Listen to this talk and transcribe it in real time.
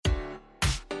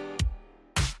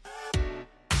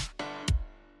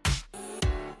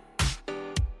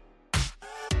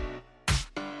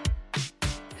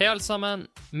Hei alle sammen,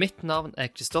 mitt navn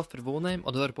Kristoffer Vonheim,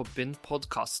 og du hører på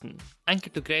Begynn-podcasten.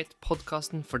 Enkelt og greit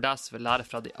podcasten for deg som vil lære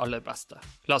fra de aller beste.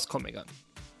 La oss komme i gang.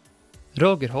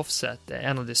 Roger Hofseth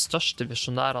en av de største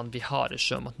visjonærene vi har i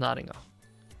sjømatnæringen.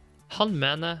 Han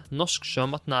mener norsk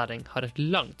sjømatnæring har et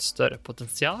langt større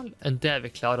potensial enn det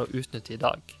vi klarer å utnytte i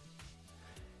dag.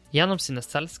 Gjennom sine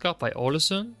selskaper i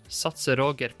Ålesund satser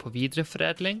Roger på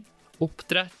videreforedling,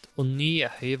 oppdrett og nye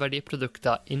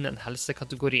høyverdiprodukter innen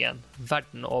helsekategorien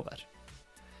verden over.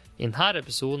 I denne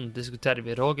episoden diskuterer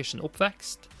vi Rogers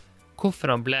oppvekst, hvorfor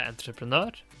han ble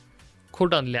entreprenør,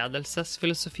 hvordan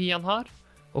ledelsesfilosofi han har,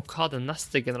 og hva den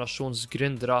neste generasjons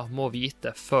gründere må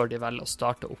vite før de velger å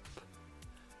starte opp.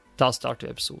 Da starter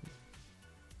vi episoden.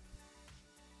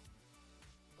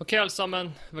 Ok, alle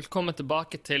sammen. Velkommen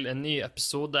tilbake til en ny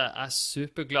episode. Jeg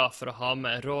superglad for å ha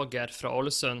med Roger fra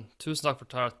Ålesund. Tusen takk for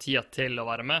å ta tida til å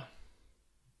være med.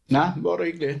 Nei, bare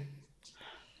hyggelig.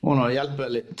 Må nå hjelpe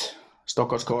litt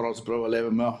stakkars karer som prøver å leve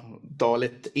med å ta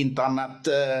litt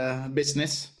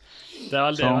internettbusiness. Det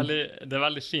er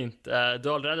veldig fint. Du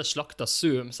har allerede slaktet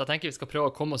Zoom, så jeg tenker vi skal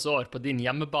prøve å komme oss over på din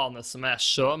hjemmebane som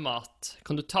sjømat.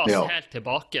 Kan du ta oss helt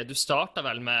tilbake? Du startet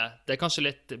vel med, det kanskje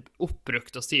litt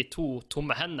oppbrukt å si 2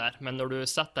 tomme hender, men når du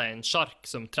setter deg en sjark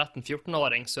som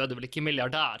 13-14-åring, så du vel ikke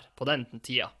milliardær på den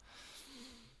tida?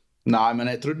 Nei, men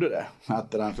jeg trodde det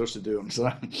etter den første turen, så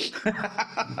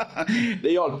det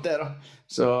hjalp det da.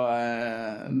 Så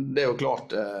det jo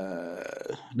klart,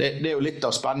 det jo litt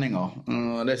av spenningen.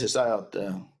 Det skal si at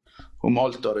om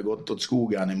alt hadde gått til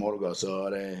skogen i morgen, så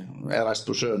hadde jeg reist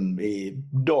på sjøen i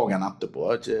dagen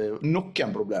etterpå. Det ikke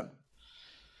noen problem.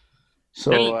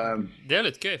 Så, det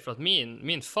litt gøy, for at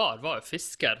min far var jo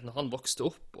fisker når han vokste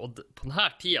opp, og på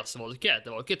denne tida så var det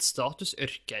var jo ikke et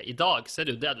statusyrke. I dag så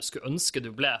det jo det du skulle ønske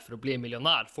du ble for å bli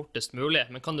millionær fortest mulig,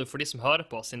 men kan du for de som hører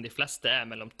på, siden de fleste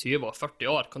mellom 20 og 40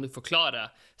 år, kan du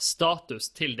forklare status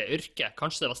til det yrket?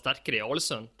 Kanskje det var sterkere i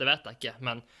Ålesund, det vet jeg ikke,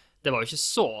 men det var jo ikke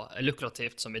så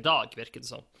lukrativt som i dag, virket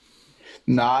det som.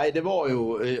 Nei, det var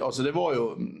jo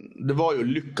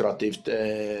lukrativt,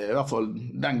 i hvert fall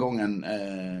den gangen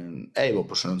jeg var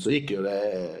på sjøen, så gikk jo det,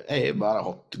 jeg bare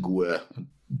hatt gode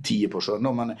tider på sjøen,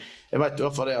 men jeg vet i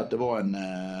hvert fall det at det var en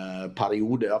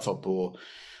periode, i hvert fall på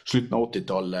slutten av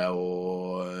 80-tallet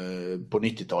og på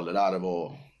 90-tallet, der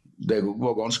det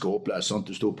var ganske håpløst, sånn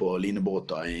at du stod på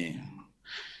linebåter i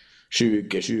 7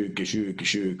 uker,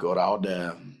 og de hadde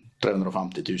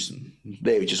 350 000.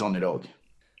 Det jo ikke sånn i dag.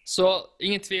 Så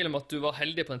ingen tvil om at du var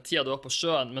heldig på den tida du var på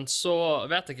sjøen, men så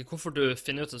vet jeg ikke hvorfor du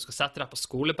finner ut at du skal sette deg på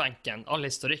skolebenken. All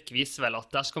historikk viser vel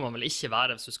at der skal man vel ikke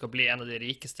være hvis du skal bli en av de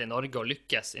rikeste i Norge og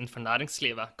lykkes innenfor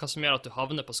næringslivet. Hva som gjør at du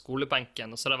havner på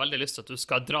skolebenken, og så har jeg veldig lyst til at du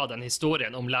skal dra den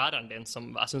historien om læreren din, som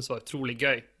jeg synes var utrolig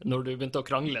gøy, når du begynte å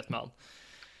krangle litt med han.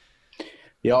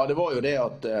 Ja, det var jo det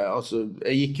at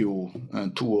jeg gikk jo 2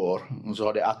 år, og så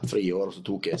hadde jeg 1 friår, og så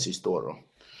tok jeg siste år.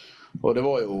 Og det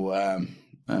var jo...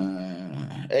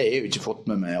 jeg jo ikke fått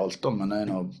med meg alt, men jeg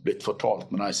har blitt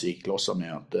fortalt med de som gikk klassen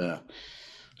med at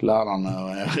lærerne,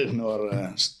 når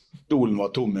stolen var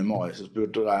tom i mai, så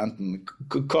spurte de enten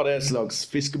hva det slags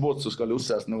fiskebåt som skal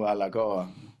losses nå, eller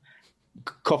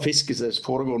hva fiske som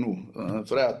foregår nå.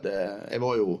 For det at jeg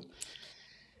var jo...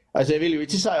 Altså, jeg vil jo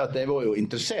ikke si at jeg var jo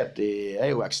interessert i... Jeg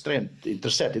jo ekstremt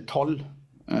interessert i tall,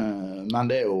 men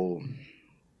det jo...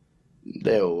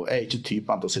 jeg ikke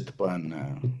typen til å sitte på en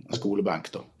skolebenk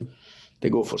da. Det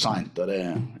går for sent, og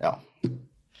det, ja.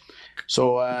 Så,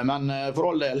 men for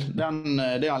all del,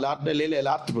 det lille jeg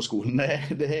lærte på skolen,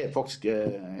 det har jeg faktisk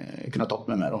kunnet tatt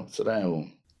med meg da. Så det har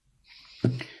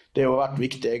jo vært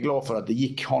viktig. Jeg glad for at det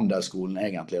gikk handelsskolen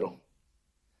egentlig da.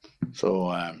 Så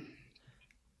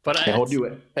jeg hadde jo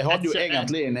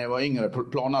egentlig, når jeg var yngre,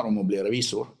 planer om å bli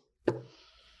revisor.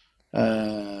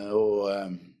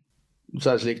 Så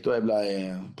det slik da jeg ble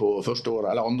på første år,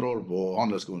 eller andre år på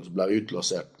handelsskolen, så ble jeg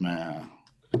utplassert med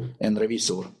en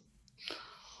revisor.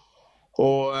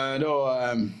 Og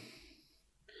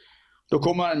da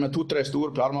kom jeg med 2-3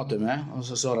 store permer til meg, og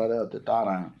så sa de at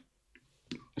dette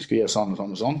skulle gjøre sånn og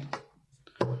sånn og sånn.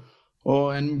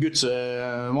 Og en gutt som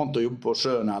er vant til å jobbe på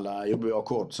sjøen, eller jobbe i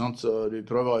akkord, sant? Så du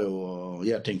prøver jo å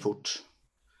gjøre ting fort.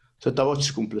 Så dette var ikke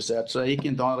så komplisert, så jeg gikk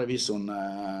inn til han revisoren,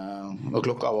 og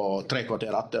klokka var 3 kvarter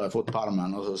etter jeg hadde fått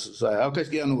permen, og så sa jeg, hva skal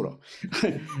jeg gjøre nå da?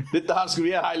 Dette her skal vi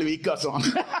gjøre hele vika, sånn.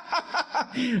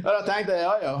 Og da tenkte jeg,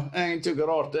 ja, egentlig ikke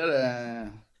rart det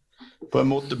på en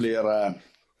måte blir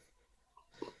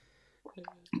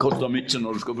kostet mye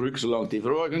når du skal bruke så lang tid,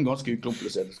 for det var ganske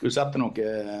ukomplisert. Du skulle sette noe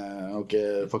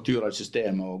faktura i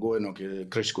systemet og gå i noen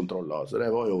krysskontroller, så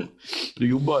det var jo, du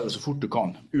jobber jo så fort du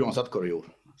kan, uansett hva du gjorde.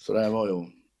 Så det var jo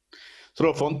Så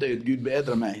da fant jeg ut, Gud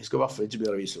bedre meg, jeg skal I hvert fall ikke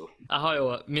bli revisor. Jeg har jo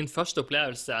min første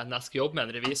opplevelse når jeg skulle jobbe med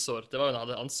en revisor, det var jo når jeg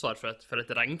hadde ansvar for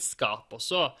et regnskap, og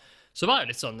så var jeg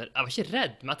litt sånn, jeg var ikke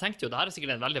redd, men jeg tenkte jo, det her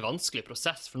sikkert en veldig vanskelig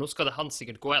prosess, for nå skal det han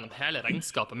sikkert gå gjennom hele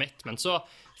regnskapet mitt, men så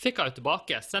fikk jeg jo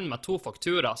tilbake, send meg 2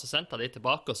 fakturer, så sendte jeg de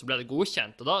tilbake, og så ble det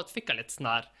godkjent, og da fikk jeg litt sånn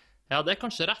her, ja, det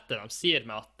kanskje rett det de sier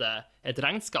med at et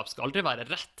regnskap skal aldri være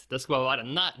rett, det skal bare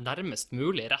være nærmest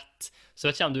mulig rett. Så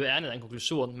jeg vet ikke om du enig I den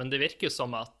konklusjonen, men det virker jo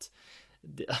som at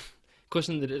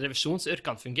hvordan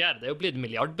revisjonsyrkene fungerer, det jo blitt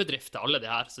milliardbedrifter alle de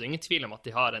her, så det ingen tvil om at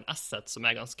de har en asset som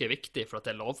ganske viktig for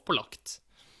at det lovpålagt.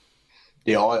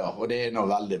 Ja, og det noe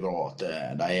veldig bra at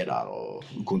de der,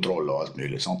 og kontroll og alt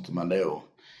mulig, sant? Men det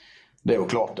jo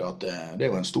klart at det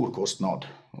jo en stor kostnad.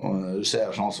 Og du ser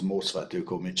sånn som oss, vet du,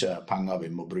 hvor mye penger vi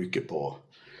må bruke på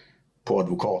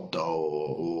advokater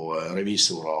og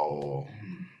revisorer, og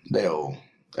det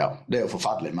jo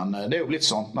forferdelig, men det jo blitt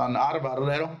sånn. Men ære være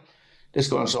det da. Det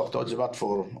skal jeg sagt, det har ikke vært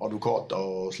for advokater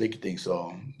og slike ting, så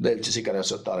det jo ikke sikkert jeg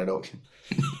har sett der I dag.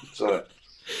 Så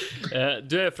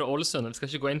Du jo fra Ålesund, vi skal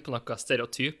ikke gå inn på noen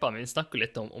stereotyper, men vi snakker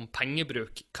litt om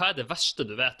pengebruk. Hva det verste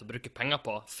du vet å bruke penger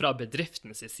på fra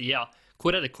bedriftens side?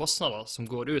 Hvor det kostnader som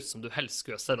går ut som du helst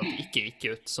skulle ha sett at det ikke gikk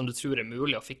ut, som du tror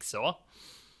mulig å fikse også?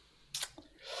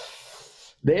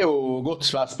 Det jo godt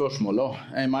svært spørsmål da.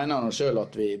 Jeg mener selv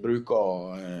at vi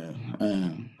bruker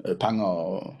penger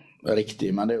riktig,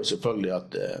 men det jo selvfølgelig at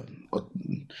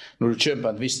når du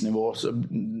kjøper et visst nivå, så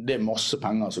det masse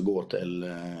penger som går til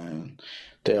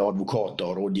advokater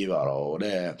og rådgivere, og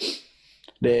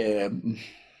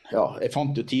ja, jeg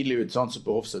fant jo tidlig ut, sånn som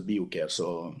på Hofseth Biocare,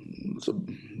 så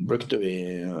brukte vi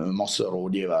masse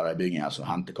rådgivere I byggingen som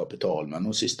hentet kapital, men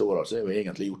de siste årene så har vi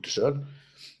egentlig gjort det selv.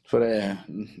 For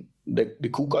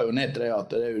det koker jo ned til det at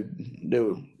det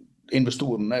jo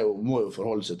investoren må jo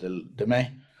forholde seg til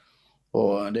meg,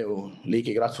 og det jo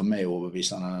like greit for meg å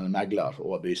overbevise en megler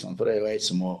overbevisende, for det jo jeg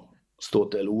som må stå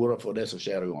til ord for det som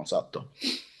skjer uansett da.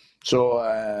 Så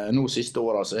nå siste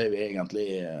året så har vi egentlig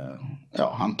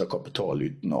hentet kapital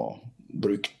uten å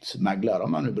brukt meglere,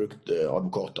 men vi brukt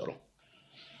advokater da.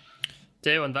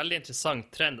 Det jo en veldig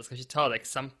interessant trend, jeg skal ikke ta det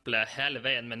eksempelet hele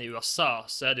veien, men I USA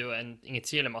så det jo ingen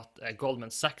tvil om at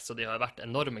Goldman Sachs, og de har vært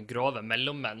enorme grove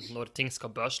mellommenn når ting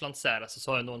skal børslanseres,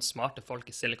 så jo noen smarte folk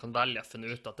I Silicon Valley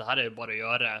funnet ut at det her jo bare å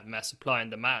gjøre med supply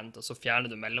and demand, og så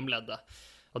fjerner du mellomleddet.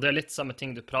 Og det litt samme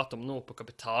ting du prater om nå på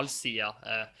kapitalsiden.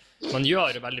 Man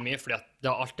gjør jo veldig mye fordi at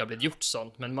det alltid har blitt gjort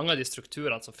sånn, men mange av de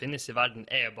strukturene som finnes I verden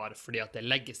jo bare fordi at det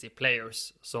legacy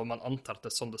players, så man antar at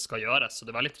det sånn det skal gjøres. Så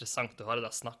det veldig interessant å høre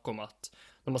deg snakke om at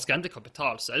når man skal hente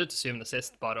kapital, så det til syvende og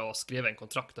sist bare å skrive en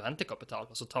kontrakt og hente kapital,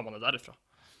 og så tar man det derifra.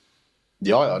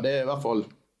 Ja, det I hvert fall.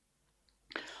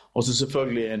 Og så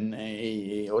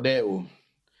selvfølgelig, og det jo,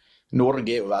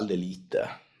 Norge jo veldig lite.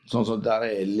 Sånn så der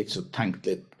jeg liksom tenkt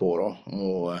litt på da,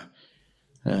 og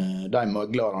de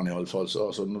møglerne I alle fall, så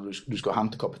altså, når du skal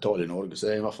hente kapital I Norge, så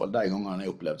I hvert fall de gangene jeg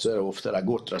har opplevd, så det ofte de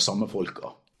går til de samme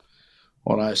folka.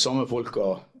 Og de samme folka,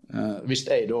 hvis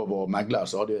jeg da var megler,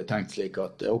 så hadde jeg tenkt slik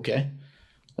at ok,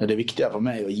 det viktigere for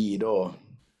meg å gi da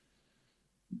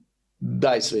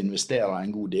de som investerer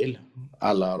en god del,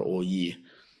 eller å gi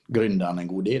gründeren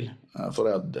en god del,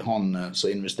 for at han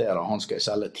som investerer, han skal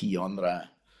selge 10 andre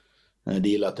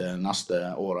dealer til neste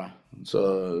året. Så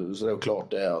det jo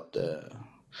klart det at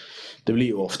det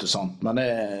blir jo ofte sant. Men det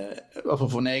I hvert fall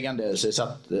for en egen del så har jeg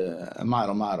sett mer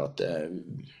og mer at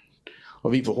og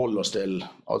vi forholder oss til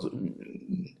altså,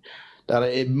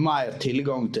 det mer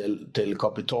tilgang til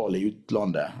kapital I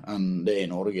utlandet enn det I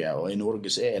Norge. Og I Norge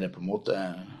så det på en måte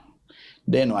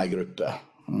det noe en gruppe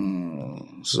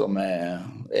som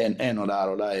en og der,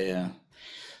 og de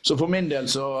så for min del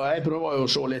så jeg prøver jo å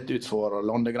se litt ut for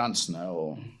landegrensene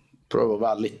og prøver å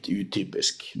være litt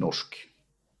utypisk norsk.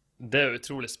 Det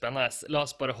utrolig spennende. La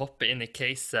oss bare hoppe inn I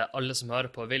caset alle som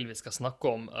hører på vil vi skal snakke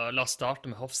om. La oss starte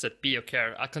med Hofseth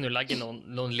Biocare. Jeg kan jo legge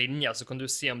noen linjer, så kan du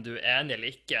si om du enig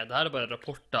eller ikke. Dette bare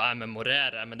rapporter jeg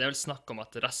memorerer, men det vil snakke om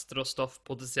at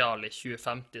restråstoffpotensial I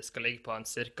 2050 skal ligge på en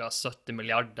cirka 70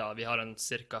 milliarder. Vi har en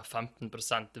cirka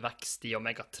 15% vekst I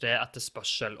omega-3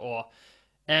 etterspørsel, og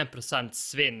 1%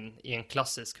 svinn I en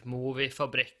klassisk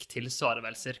moviefabrikk tilsvarer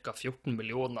vel cirka 14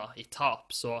 millioner I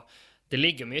tap, så det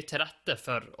ligger mye til rette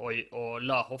for å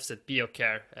la Hofseth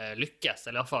Biocare lykkes,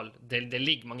 eller I hvert fall, det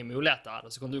ligger mange muligheter her,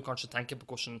 og så kan du kanskje tenke på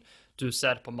hvordan du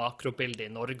ser på makrobildet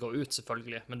I Norge og ut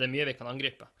selvfølgelig, men det mye vi kan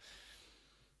angripe.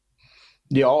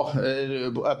 Ja,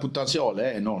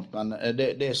 potensialet enormt, men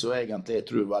det som egentlig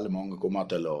jeg tror veldig mange kommer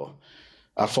til å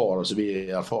erfare, som vi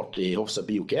erfart I Hofseth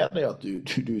Biocare, det at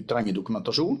du trenger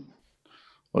dokumentasjon,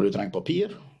 og du trenger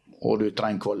papir, og du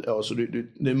trenger altså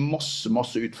det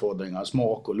masse utfordringer,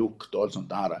 smak og lukt og alt sånt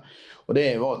der. Og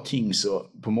det var ting som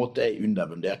på en måte jeg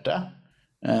undervurderte.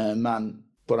 Men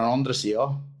på den andre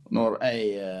siden, når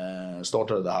jeg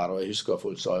startet det her, og jeg husker at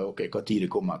folk sa, ok, hva tid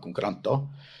det kommer konkurrenter?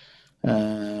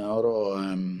 Og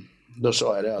da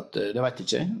sa jeg det at det vet jeg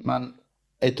ikke, men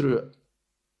jeg tror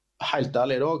helt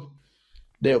ærlig i dag,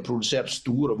 det å produsere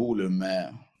store volum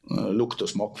med lukt- og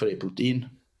smakfri protein,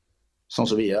 sånn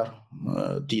som vi gjør,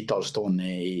 10-talls tonn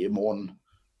i måneden.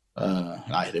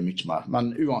 Nei, det mye mer.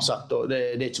 Men uansett, det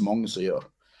er ikke mange som gjør.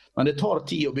 Men det tar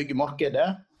tid å bygge markedet,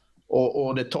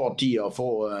 og det tar tid å få...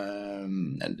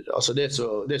 altså det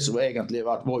som egentlig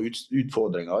har vært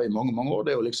utfordringer i mange år,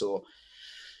 det er jo liksom...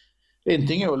 En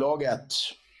ting er å lage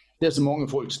det er så mange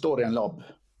folk står i en lab,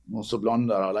 og så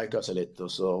blander og leker seg litt, og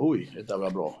så, oi, dette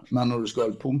var bra. Men når du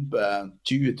skal pumpe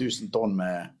 20 000 tonn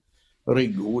med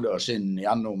rygg, hode og skinn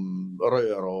gjennom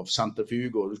rør og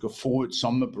sentrifuge, og du skal få ut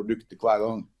samme produkter hver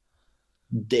gang,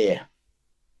 det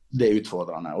er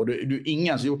utfordrende. Og det er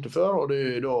ingen som har gjort det før, og du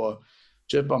da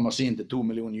kjøper en maskin til 2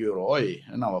 millioner euro. Oi,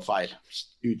 den var feil.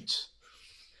 Ut.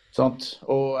 Sant?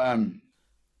 Og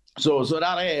så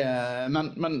der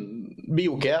men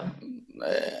BioCare,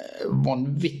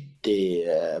 vanvittig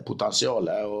potensial,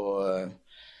 og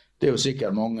det er jo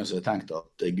sikkert mange som har tenkt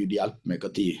at Gud hjelper meg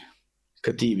hva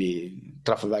tid vi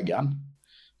treffer veggen.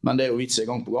 Men det er jo vits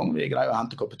gang på gang. Vi greier å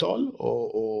hente kapital,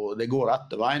 og det går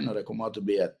etter veien, og det kommer til å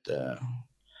bli et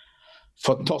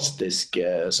fantastisk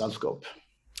selskap.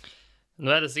 Nå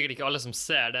er det sikkert ikke alle som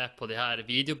ser det på de her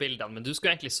videobildene, men du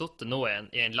skulle egentlig sitte nå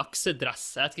i en laksedress.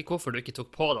 Jeg vet ikke hvorfor du ikke tok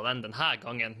på deg denne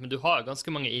gangen, men du har ganske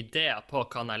mange ideer på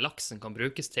hva denne laksen kan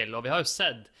brukes til, og vi har jo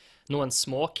sett noen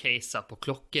småcaser på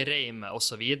klokkereimet og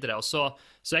så videre, og så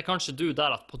er kanskje du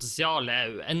der at potensialet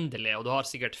er uendelig, og du har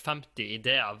sikkert 50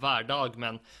 ideer hver dag,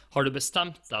 men har du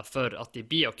bestemt deg for at i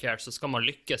BioCare så skal man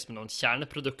lykkes med noen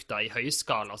kjerneprodukter i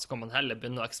høyskala, så kan man heller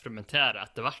begynne å eksperimentere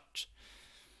etter hvert?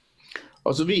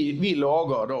 Altså vi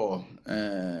lager da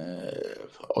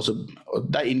altså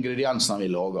de ingrediensene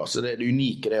vi lager, så det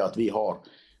unike er at vi har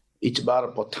ikke bare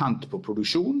patent på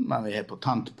produksjon, men vi har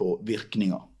patent på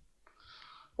virkninger.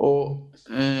 Og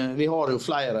vi har jo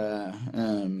flere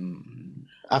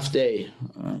FDA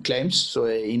claims som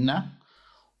er inne,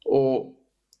 og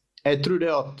jeg tror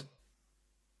det at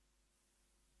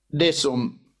det som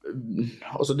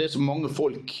mange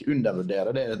folk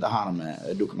undervurderer, det er dette her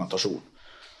med dokumentasjon,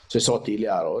 som jeg sa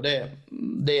tidligere, og det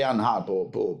er igjen her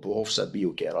på Hofseth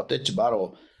BioCare, at det er ikke bare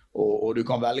og du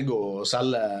kan velge å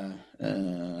selge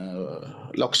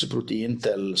lakseprotein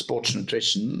til sports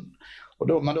nutrition,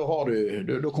 men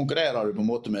da konkurrerer du på en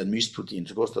måte med et mysprotein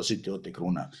som koster 70-80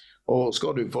 kroner. Og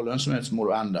skal du få lønnsomhet, så må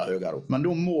du enda høyere opp. Men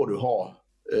da må du ha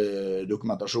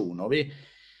dokumentasjon. Og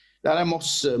det er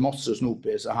masse snop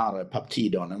i disse her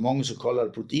peptidene. Mange som kaller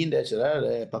det protein, det er ikke det,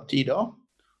 det er peptider.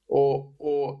 Og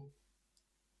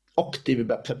aktive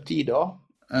peptider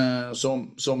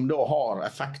som da har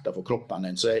effekter for kroppen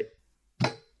din. Så jeg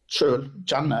selv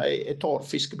kjenner, jeg tar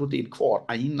fiskeprotein hver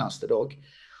eneste dag.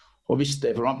 Og hvis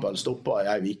det for eksempel stopper i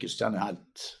en uke, så kjenner jeg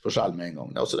helt forskjell med en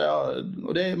gang. Altså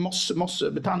det er masse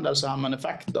betennelseshemmende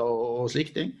effekter og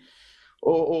slike ting.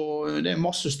 Og det er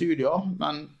masse studier,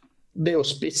 men det å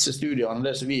spisse studiene,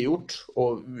 det som vi har gjort,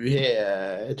 og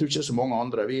jeg tror ikke så mange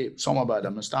andre, vi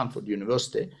samarbeider med Stanford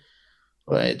University,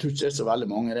 og jeg tror ikke det er så veldig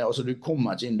mange. Altså, du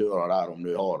kommer ikke inn døra der om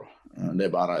du har, det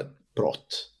er bare et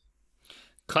prat.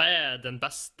 Hva er den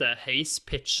beste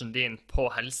heispitchen din på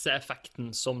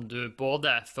helseeffekten som du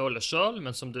både føler selv,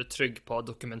 men som du er trygg på å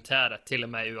dokumentere til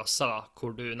og med i USA,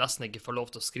 hvor du nesten ikke får lov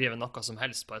til å skrive noe som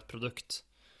helst på et produkt?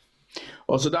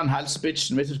 Altså den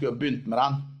helsepitchen, hvis du skulle ha begynt med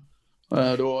den,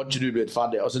 da har ikke du blitt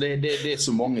ferdig. Altså det er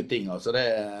så mange ting. Altså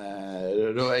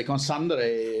jeg kan sende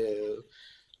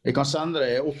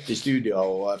deg 80 studier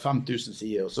og 5000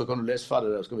 sider, og så kan du lese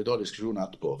ferdig det, og så skal vi ta diskusjonen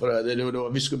etterpå. For hvis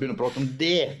vi skal begynne å prate om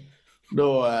det, da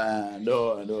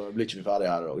blir ikke vi ferdige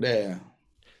her i dag.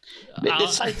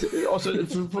 Altså,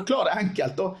 for å forklare det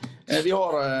enkelt da. Vi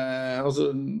har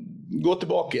gå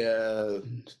tilbake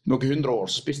noen 100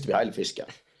 år, så spiste vi hele fisken.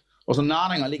 Altså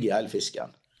næringen ligger i hele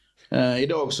fisken. I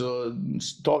dag så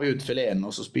tar vi ut fileten,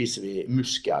 og så spiser vi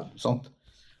muskel, sant?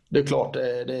 Det er klart,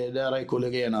 der er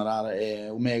kollagener, der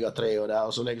er omega-3, og der,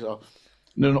 og så liksom,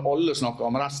 når alle snakker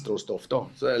om restråstoff da,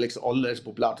 så er det liksom alle så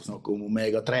populært å snakke om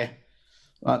omega-3.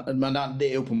 Men det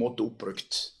er jo på en måte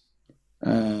oppbrukt.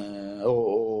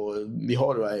 Og vi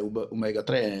har jo en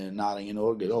omega-3-næring i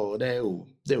Norge, da, og det er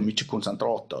jo mye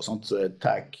konsentrater, sant? Så jeg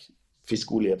tar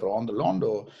fiskolje fra andre land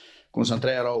og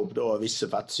konsentrerer opp da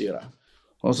visse fettsyre.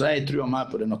 Altså jeg tror mer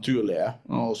på det naturlige,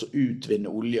 og så utvinne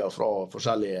olje fra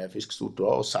forskjellige fiskesorter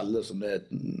og selge som det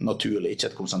naturlig, ikke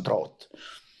et konsentrat.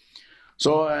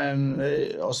 Så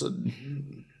altså,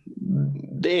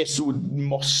 det så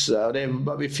masse,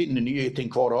 vi finner nye ting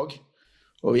hver dag,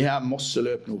 og vi har masse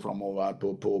løp nå fremover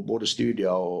på både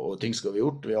studier og ting skal vi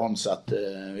gjort. Vi har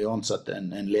ansatt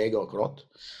en lege akkurat,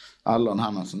 Erland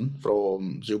Hermansen,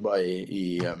 som jobber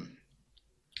i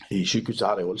sykehuset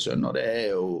her i Ålesund, og det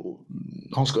jo,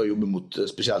 han skal jobbe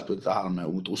spesielt på dette her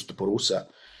mot osteoporose,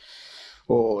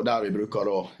 og der vi bruker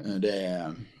da det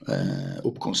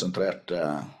oppkonsentrerte,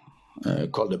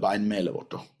 kall det beinmelet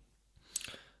vårt da.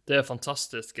 Det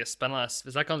fantastisk spennende.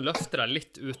 Hvis jeg kan løfte deg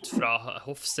litt ut fra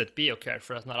Hofset Biocare,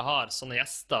 for at når jeg har sånne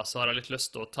gjester, så har jeg litt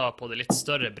lyst til å ta på de litt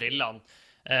større brillene.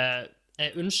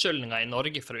 Unnskyldninger i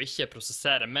Norge for å ikke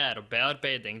prosessere mer og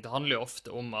bearbeiding, det handler jo ofte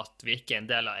om at vi ikke en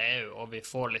del av EU, og vi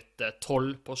får litt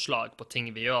tollpåslag på ting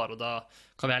vi gjør, og da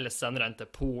kan vi heller sende den til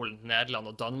Polen,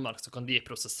 Nederland og Danmark, så kan de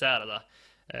prosessere det.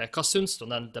 Hva synes du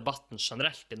om den debatten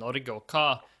generelt i Norge, og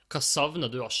hva savner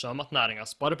du av sjømatnæringen,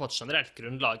 bare på et generelt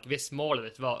grunnlag, hvis målet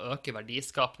ditt var å øke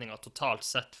verdiskapningen totalt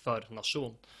sett for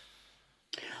nasjonen?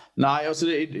 Nei, altså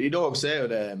i dag så jo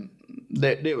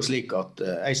det jo slik at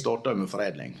jeg startet med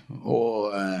foredling,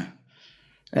 og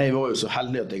jeg var jo så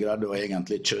heldig at jeg greide å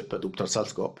egentlig kjøpe et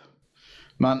oppdrettsselskap.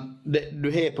 Men du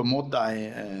har på en måte,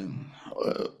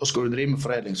 og skal du drive med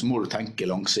foredling så må du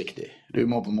tenke langsiktig. Du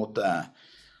må på en måte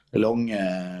lange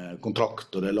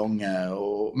kontrakter, det lange,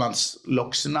 mens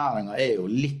laksenæringen jo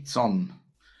litt sånn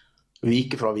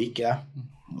vike fra vike,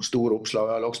 store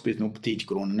oppslag, lakseprisen opp 10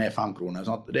 kroner, ned 5 kroner,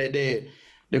 sånn.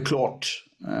 Det klart,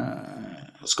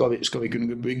 skal vi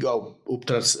kunne bygge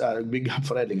en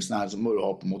foredlingsnæring, så må du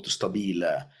ha på en måte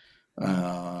stabile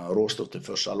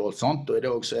råstofftilførsel og alt sånt, og i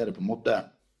dag så det på en måte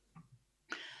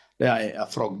det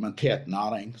en fragmentert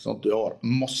næring, sånn at du har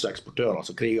masse eksportører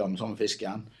som kriger med samme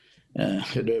fisken.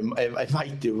 Jeg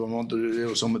vet jo på en måte, det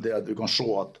jo som at du kan se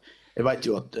at jeg vet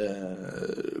jo at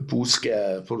polske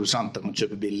produsenter kan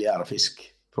kjøpe billigere fisk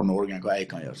fra Norge enn hva jeg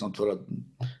kan gjøre, sant? For at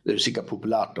det jo sikkert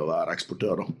populært å være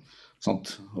eksportør da,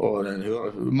 sant? Og det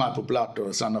mer populært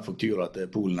å sende faktura til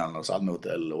Polen eller sende noe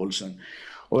til Ålesund.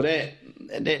 Og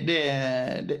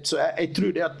så jeg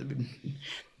tror det at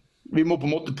vi må på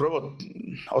en måte prøve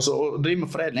altså å drive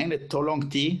med foredling, det tar lang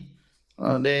tid.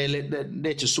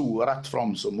 Det ikke så rett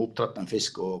frem som oppdrette en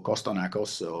fisk og kaste den i en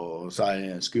kasse og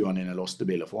si skru han inn i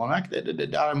lastebil og få han vekk.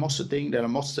 Det masse ting, det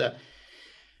masse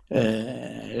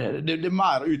det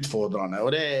mer utfordrende,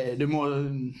 og du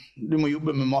må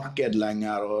jobbe med marked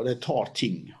lenger, og det tar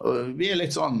ting. Og vi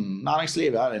litt sånn,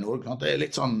 næringslivet her i Norge, det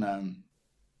litt sånn,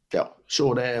 ja,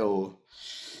 så det jo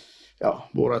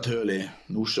både et høl i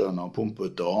Nordsjøen og pumpe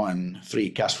ut og ha en fri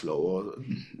cashflow. Og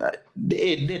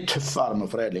det tøffere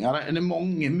med foredling. Det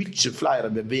mye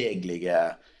flere bevegelige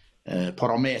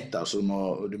parameter som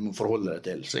du må forholde deg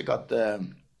til. Slik at,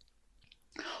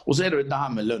 og så det dette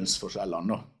her med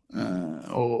lønnsforskjellene.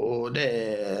 Og det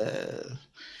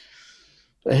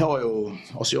jeg har jo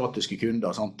asiatiske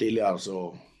kunder, sant? Tidligere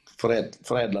så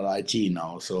foredler de i Kina,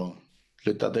 og så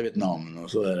flyttet til Vietnam, og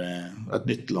så det et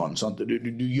nytt land. Sant?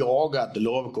 Du jager etter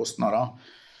lave kostnader,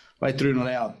 og jeg tror nå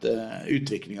det at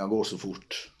utviklingen går så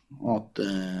fort, at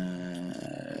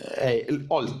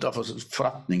alt av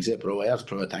forretning som jeg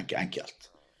prøver å tenke enkelt.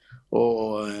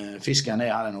 Og fisken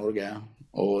her i Norge,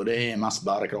 og det mest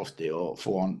bærekraftig å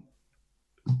få den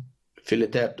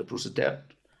filetert og prosessert,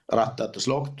 rett etter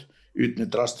slakt,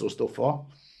 utnytte restråstoffer.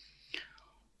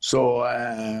 Så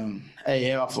jeg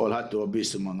i hvert fall helt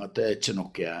overbevist om at det ikke noe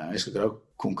jeg skal greie å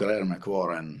konkurrere med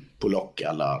hver en polakk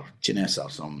eller kineser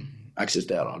som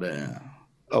eksisterer. Det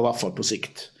i hvert fall på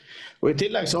sikt. Og i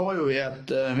tillegg så har jo vi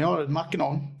har et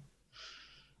merkenavn.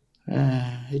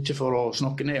 Ikke for å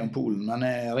snakke ned om Polen, men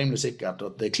jeg rimelig sikkert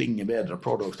at det klinger bedre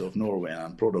Product of Norway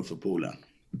enn Product of Polen.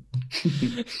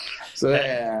 Så det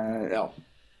ja.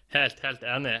 Helt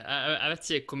enig. Jeg vet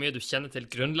ikke hvor mye du kjenner til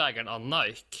grunnleggeren av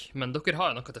Nike, men dere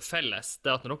har jo noe til felles.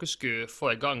 Det at når dere skulle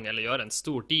få i gang eller gjøre en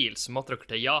stor deal, så måtte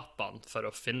dere til Japan for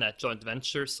å finne et joint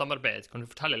venture-samarbeid. Kan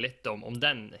du fortelle litt om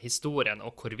den historien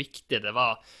og hvor viktig det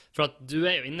var? For at du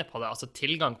jo inne på det, altså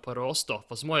tilgang på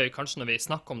råstoff, og så må vi kanskje når vi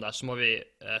snakker om det, så må vi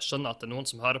skjønne at det noen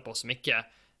som hører på som ikke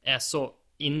så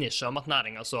inne i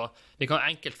sjømatnæringen, så vi kan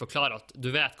enkelt forklare at du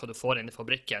vet hva du får inn i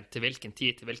fabrikken, til hvilken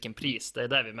tid, til hvilken pris. Det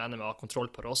det vi mener med å ha kontroll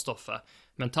på råstoffet.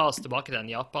 Men ta oss tilbake til den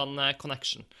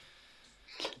Japan-connection.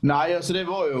 Nei, altså det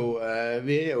var jo,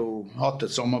 vi har jo hatt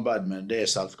et samarbeid med det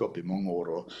selskapet i mange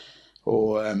år,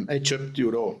 og jeg kjøpte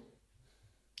jo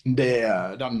da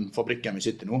den fabrikken vi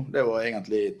sitter nå, det var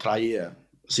egentlig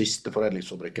siste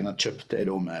foredlingsfabrikken, jeg kjøpte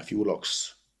da med Fjordlaks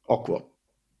Aqua.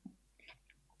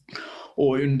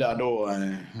 og under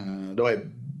da jeg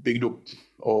bygde opp,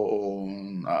 og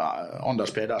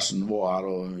Anders Pedersen var her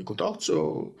og i kontakt, så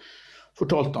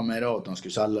fortalte han meg da at han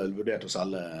skulle vurdere å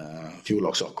selge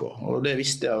Fjordlaks Aqua, og det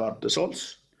visste jeg hadde vært til salgs.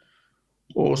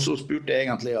 Og så spurte jeg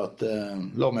egentlig at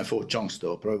la meg få sjanse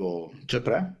til å prøve å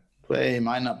kjøpe det. For jeg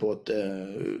mener på at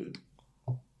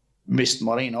hvis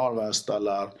Marine Harvest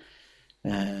eller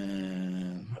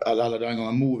den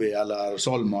gangen Movi eller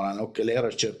Salmar eller noe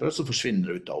lærerkjøpere, så forsvinner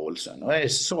det ut av Ålesund. Og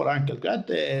jeg sa det enkelt greit,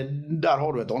 der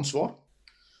har du et ansvar.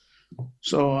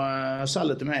 Så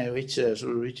selg det til meg, og ikke, så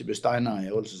du ikke blir steinet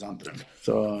i Ålesund sentrum.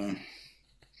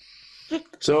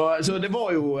 Så det var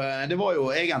jo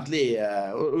egentlig,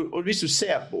 og hvis du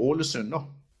ser på Ålesund da,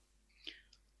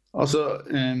 altså,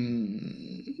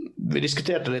 vi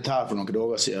diskuterte litt her for noen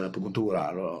dager siden på kontoret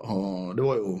her, og det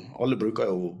var jo, alle bruker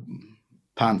jo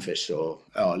Panfish, og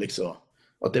ja, liksom,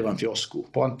 at det var en fiasko.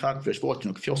 Panfish var ikke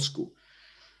noen fiasko.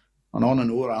 Arne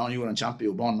Nore, han gjorde en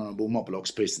kjempejobb, han bommet på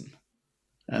laksprisen.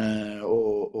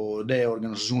 Og det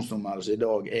organisasjonsnummeret som i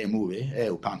dag Movi,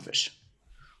 jo Panfish.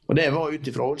 Og det var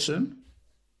ute fra Ålesund,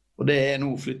 og det nå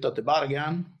flyttet til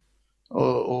Bergen,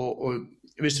 og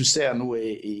hvis du ser nå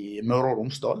i Møre og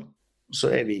Romsdal, så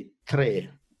vi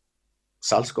 3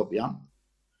 selskap igjen,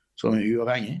 som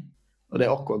uavhengig, og det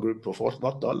Aqua Group på Fort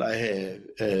Vattal, de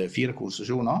har 4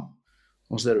 konsesjoner,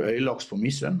 og så det Øylaks på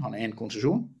Misund, han 1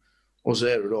 konsesjon, og så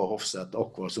det da Hofseth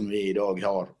Aqua, som vi i dag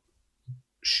har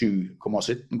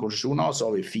 7,17 konsesjoner, og så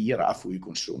har vi 4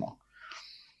 FOU-konsesjoner.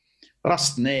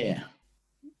 Resten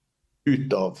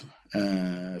ut av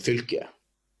fylket,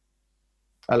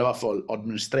 eller i hvert fall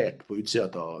administrert på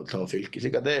utsiden av fylket.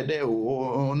 Slik at det jo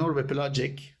Norway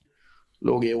Pelagic,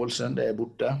 lå i Ålesund, det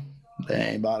borte, det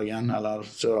i Bergen eller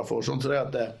sørafor, sånn så det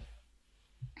at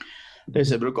det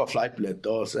som jeg bruker å fleipe litt,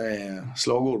 og så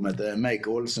slagord med det Make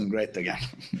Ålesund Great Again.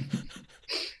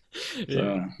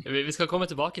 Vi skal komme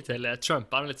tilbake til Trump,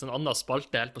 bare en litt sånn annen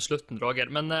spalte helt på slutten, Roger.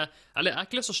 Men jeg har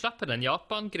ikke lyst til å slippe den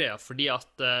Japan-greia, fordi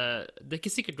at det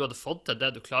ikke sikkert du hadde fått til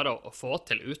det du klarer å få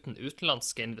til uten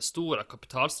utenlandske investorer,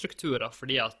 kapitalstrukturer,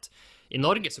 fordi at i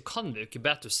Norge så kan vi jo ikke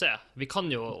B2C. Vi kan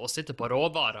jo sitte på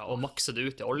råvarer og makse det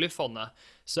ut i oljefondet.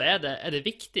 Så det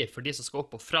viktig for de som skal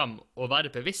opp og frem å være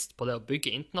bevisst på det å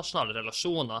bygge internasjonale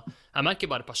relasjoner. Jeg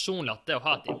merker bare personlig at det å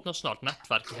ha et internasjonalt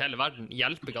nettverk i hele verden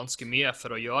hjelper ganske mye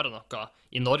for å gjøre noe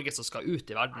i Norge som skal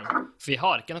ut i verden. For vi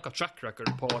har ikke noe track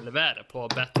record på å levere på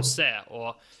B2C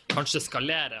og kanskje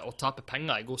skalere og tape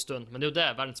penger i god stund. Men det jo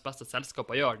det verdens beste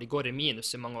selskaper gjør. De går i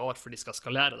minus i mange år for de skal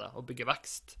skalere det og bygge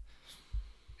vekst.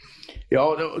 Ja,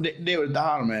 det jo det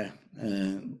her med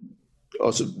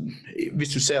altså,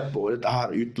 hvis du ser på dette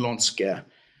her utenlandske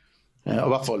i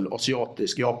hvert fall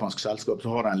asiatisk, japansk selskap, så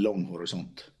har det en lang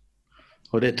horisont,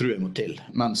 og det tror jeg må til,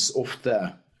 mens ofte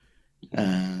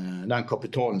den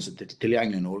kapitalen som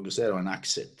tilgjengelig i Norge, så det en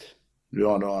exit. Du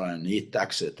har da en gitt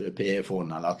exit,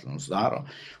 PE-fond eller et eller annet sånt der,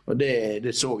 og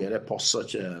det så jeg, det passer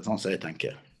ikke sånn som jeg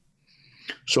tenker.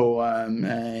 Så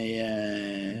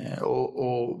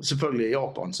og selvfølgelig i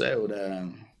Japan så jo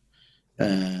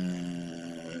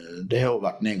det har jo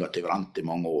vært negativ rente i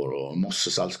mange år, og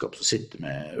masse selskap som sitter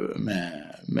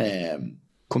med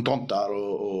kontanter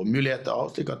og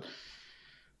muligheter, slik at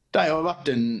de har vært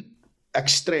en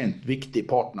ekstremt viktig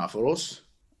partner for oss,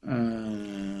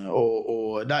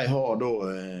 og de har da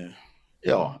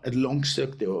et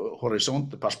langsiktig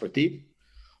horisont perspektiv,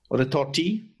 og det tar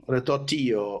tid. Og det tar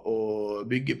tid å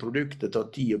bygge produkt, det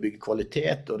tar tid å bygge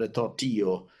kvalitet, og det tar tid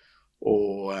å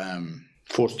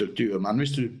få struktur. Men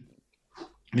hvis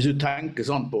du tenker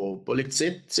sånn på litt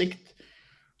sikt,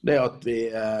 det at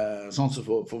vi, sånn som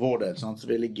for vår del, sånn så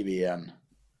vi ligger i en,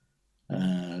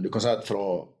 du kan si at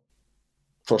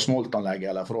fra smoltanlegget,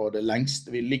 eller fra det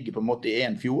lengste, vi ligger på en måte i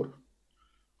en fjord,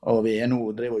 og vi nå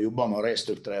driver og jobber med å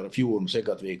restrukturere fjorden, slik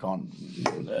at vi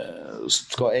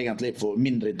skal egentlig få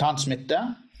mindre tannsmitte.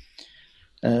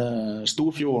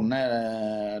 Storfjorden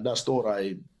der står ei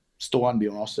stående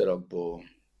biomasse i dag på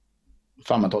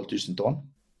 5.500 tonn,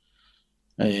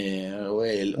 og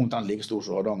omtrent like stor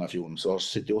som Hardangerfjorden, så har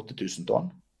 78 000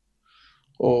 tonn,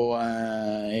 og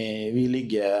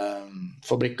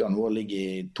fabrikkene våre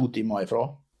ligger 2 timer ifra,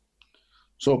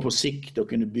 så på sikt å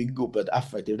kunne bygge opp et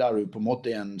effektivt, der du på en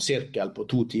måte en sirkel på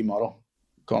 2 timer da,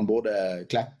 kan både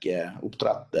klekke,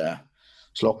 opptrette,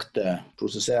 slakte,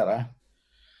 prosessere,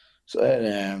 så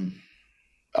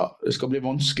det skal bli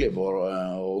vanskelig for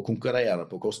å konkurrere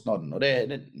på kostnaden. Og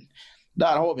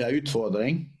der har vi en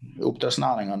utfordring i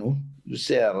oppdrettsnæringen nå. Du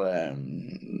ser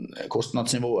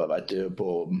kostnadsnivået vet du, på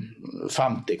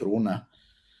 50 kroner.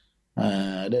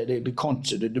 Det kan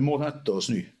ikke, du må nødt til å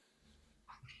snu.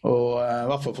 Og I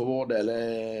hvert fall for vår del,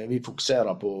 vi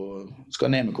fokuserer på skal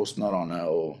ned med kostnadene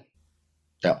og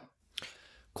ja.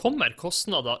 Kommer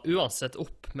kostnader uansett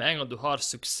opp med en gang du har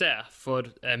suksess, for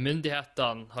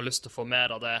myndighetene har lyst til å få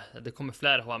mer av det, det kommer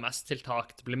flere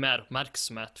HMS-tiltak, det blir mer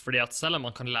oppmerksomhet, fordi at selv om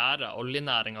man kan lære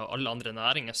oljenæringen og alle andre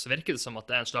næringer, så virker det som at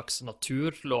det en slags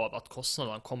naturlov at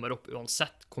kostnadene kommer opp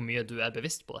uansett hvor mye du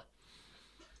bevisst på det.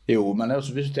 Jo, men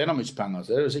hvis du tjener mye penger,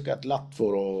 så det jo sikkert lett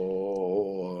for å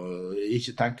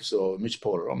ikke tenke så mye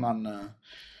på det, men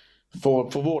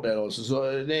for vår del altså, så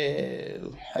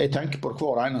jeg tenker på det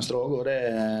hver eneste dag, og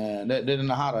det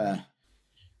denne her,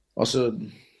 altså,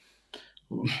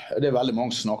 det veldig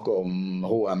mange som snakker om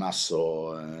HMS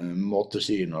og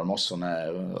måtesyn og masse sånne,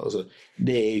 altså,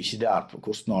 det jo ikke der på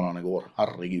kostnadene går,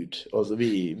 herregud. Altså,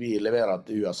 vi leverer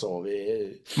til USA, vi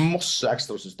masse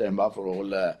ekstra system bare for å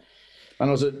holde,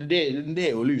 men altså, det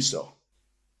jo lusa.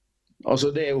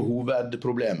 Altså, det jo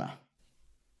hovedproblemet.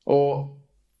 Og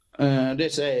det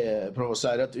som jeg prøver å si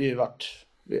er at vi har vært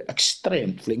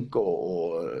ekstremt flinke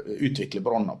å utvikle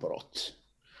brannapparat.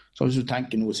 Så hvis du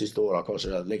tenker noe siste året,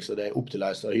 kanskje liksom det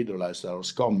optileiser, hydroleiser og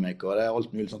Skammek og det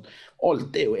alt mulig sånt.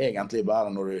 Alt jo egentlig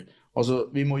bare når du, altså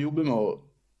vi må jobbe med å,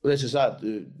 det som sier at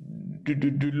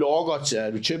du lager ikke,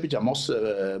 du kjøper ikke masse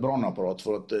brannapparat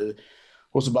for at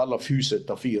og så bare la huset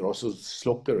ta fyr, og så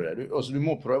slokker du det. Altså, du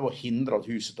må prøve å hindre at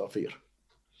huset tar fyr.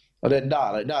 Og det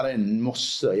der en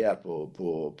masse å gjøre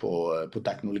på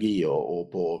teknologi og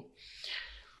på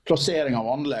plassering av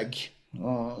anlegg.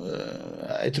 Og,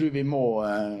 jeg tror vi må,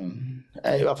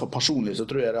 i hvert fall personlig så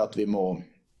tror jeg at vi må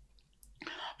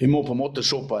på en måte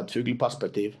se på et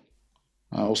fugleperspektiv,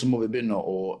 og så må vi begynne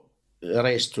å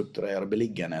restrukturere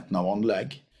beliggenheten av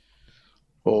anlegg.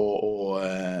 Og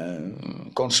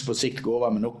kanskje på sikt gå over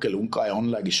med noe lunker i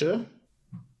anlegg i sjø,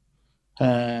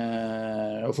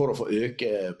 for å få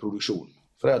øke produksjon.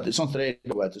 For det sånt det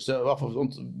så i hvert fall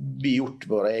sånt vi gjort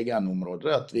på vår egen område,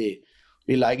 det at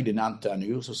vi legde inn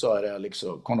NTNU, så sa jeg det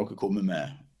liksom, kan dere komme med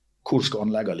hvor skal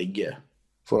anleggene ligge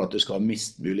for at det skal ha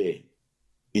mist mulig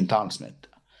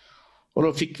internsmitte. Og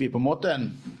da fikk vi på en måte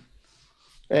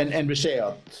en beskjed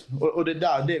at, og det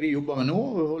det vi jobber med nå,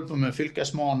 vi holder på med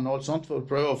fylkesmannen og alt sånt, for å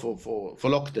prøve å få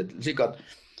lagt det, slik at,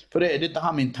 for dette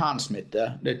her med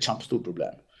internsmitte, det et kjempestort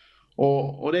problem.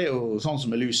 Og det jo sånn som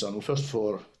med lusa, når først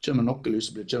kommer noe lus,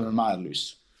 så kommer mer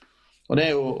lus. Og det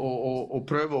jo å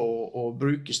prøve å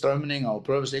bruke strømninger, og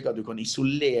prøve slik at du kan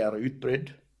isolere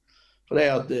utbrydd. For det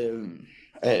at,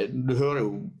 du hører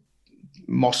jo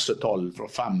masse tall fra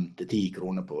 5 til 10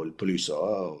 kroner på lusa,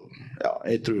 og ja,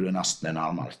 jeg tror det nesten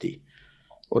nærmere 10.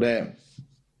 Og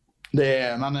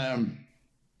men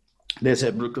det som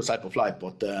jeg bruker å si på fleip,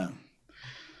 at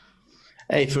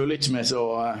jeg føler ikke meg så,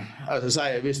 altså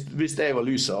hvis jeg var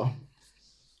lusa,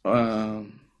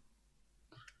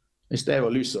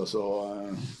 så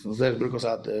jeg bruker å si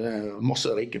at det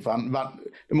masse rike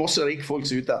folk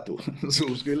som ute etter,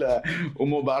 som skulle, og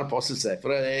må bare passe seg,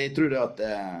 for jeg tror det at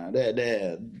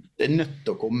det nødt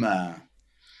til å komme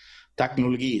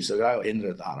teknologi som greier å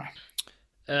hindre dette her.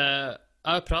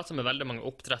 Jeg har pratet med veldig mange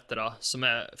oppdrettere som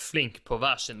flinke på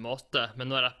hver sin måte, men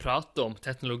når jeg prater om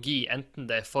teknologi, enten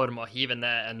det i form av å hive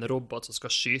ned en robot som skal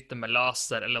skyte med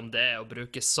laser, eller om det å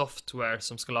bruke software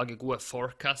som skal lage gode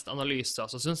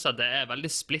forecast-analyser, så synes jeg det veldig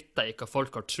splittet i hva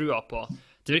folk har trua på.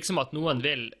 Det virker som at noen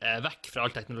vil vekk fra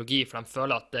all teknologi, for de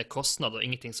føler at det kostnad og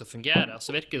ingenting som fungerer.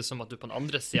 Så virker det som at du på den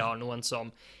andre siden har noen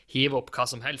som hiver opp hva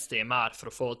som helst i mer for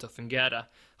å få det til å fungere.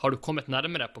 Har du kommet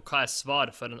nærmere på hva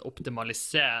svaret for en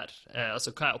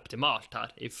altså hva optimalt her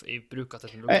i bruk av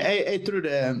teknologi? Jeg tror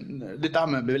dette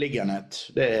med beliggenhet,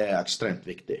 det ekstremt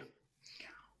viktig.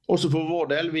 Også for vår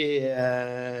del, vi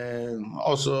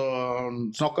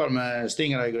snakker med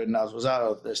Stingray-grunner som sier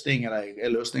at Stingray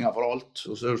løsninger for alt,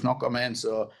 og så snakker med en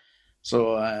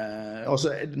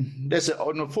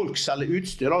når folk selger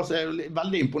utstyr, så det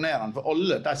veldig imponerende, for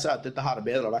alle de sier at dette her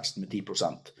bedrer veksten med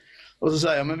 10%. Og så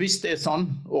sier jeg, men hvis det sånn,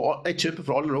 og jeg kjøper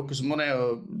fra alle dere, så må det jo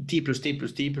 10 pluss 10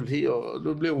 pluss 10 pluss 10, og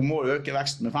da må det øke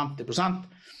veksten med 50%.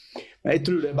 Men jeg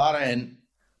tror det bare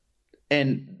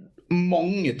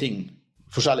mange ting,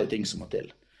 forskjellige ting som må til.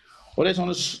 Og det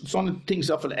sånne ting som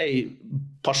i hvert fall jeg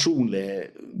personlig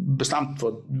bestemt for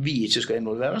at vi ikke skal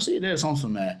involvere oss i, det sånn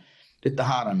som dette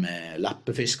her med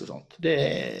leppefisk og sånt.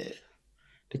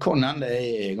 Det kan hende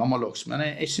det gammeldags, men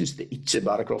jeg synes det ikke er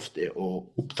bærekraftig å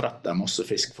oppdrette masse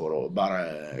fisk for å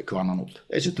bare kverne den opp.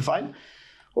 Jeg synes det feil.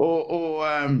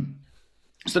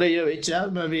 Så det gjør vi ikke,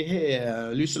 men vi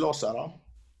har luselasere.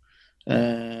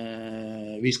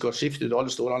 Vi skal skifte ut alle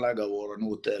storanleggene våre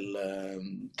nå til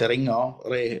ringer,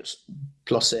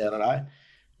 replassere dem.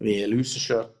 Vi har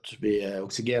luseskjørt, vi har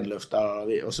oksygenløfter,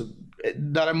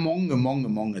 der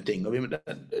mange ting, og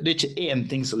det ikke én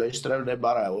ting som løser det, det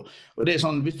bare, og det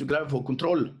sånn, hvis du greier å få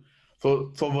kontroll,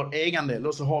 for vår egen del,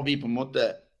 så har vi på en måte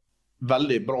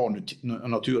veldig bra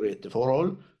naturgitte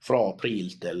forhold fra april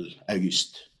til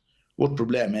august. Vårt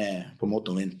problem på en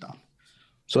måte om vinteren.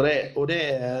 Så det er jo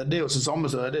det samme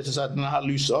som det som sier at denne her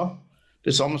lusa, det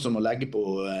er samme som å legge på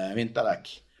vinterdekk.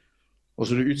 Og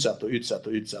så du utsetter,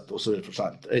 og så det for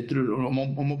sent. Jeg tror man må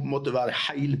på en måte være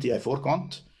hele tiden i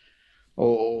forkant.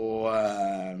 Og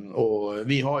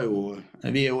vi er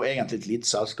jo egentlig et lite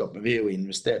selskap, men vi er jo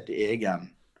investert i egen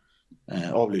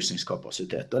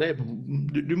avlysningskapasitet. Og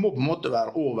du må på en måte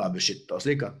være overbeskyttet,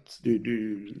 slik at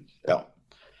ja.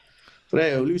 For det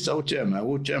er jo lusa hun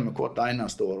kommer hvert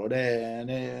eneste år, og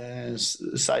det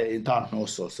sier internt med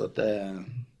oss også, at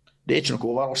det er ikke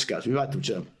noe overraskelse, vi vet hun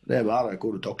kommer. Det er bare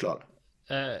hvor du takler det.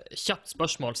 Kjapt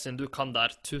spørsmål, siden du kan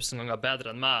der 1000 ganger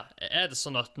bedre enn meg. Er det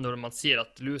sånn at når man sier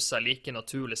at lusa er like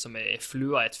naturlig som en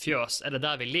flua i et fjøs, er det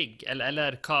der vi ligger?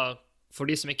 Eller hva, for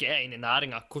de som ikke er inne i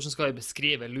næringen, hvordan skal vi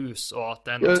beskrive lus og at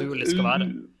det naturlig skal være?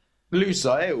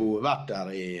 Lusa er jo vært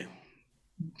der i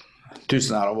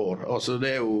tusener av år. Altså,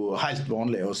 det er jo helt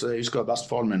vanlig. Også, jeg husker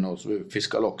bestefaren min, og så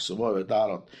fisket laks, så var det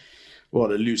der at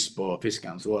var det lus på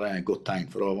fisken, så var det et godt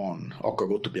tegn, for da var han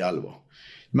akkurat gått opp i elva.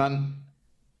 Men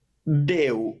det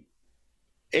er jo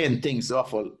en ting som i hvert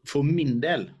fall for min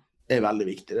del er veldig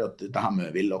viktig, det er at dette her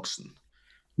med villaksen.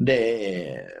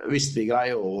 Hvis vi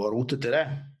greier å rote til det,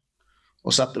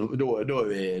 og sette, da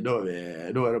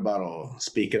er det bare å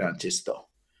spikre den kista.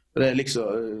 Det er liksom,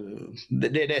 det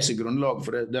er det som er grunnlaget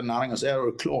for den næringen, så er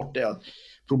det klart det at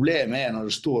problemet er når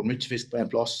det står mye fisk på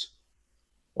en plass,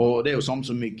 og det er jo samme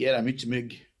som mygg. Er det mye mygg,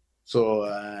 så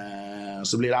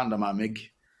blir det enda mer mygg.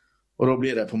 Og da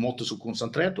blir det på en måte så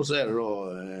konsentrert, og så er det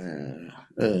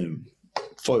da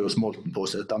får jo smolten på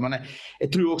seg dette. Men jeg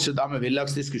tror også at det med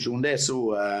villaksdiskusjon, det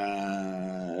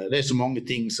er så mange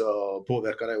ting som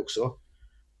påvirker det også.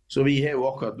 Så vi har jo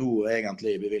akkurat nå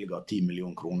egentlig bevilget 10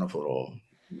 millioner kroner for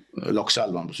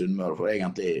lakseelven på Sunnmøre, for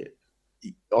egentlig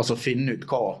altså finne ut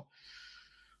hva.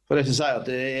 For det som sier at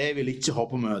jeg vil ikke ha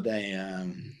på meg at jeg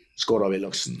skårer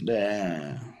villaksen.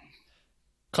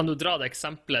 Kan du dra det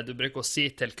eksempelet du bruker å si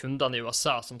til kundene i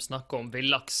USA som snakker om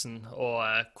villaksen, og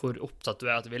hvor opptatt du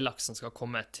er at villaksen skal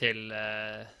komme til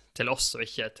oss og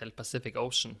ikke til Pacific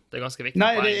Ocean? Det er ganske viktig.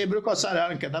 Nei, jeg bruker å si det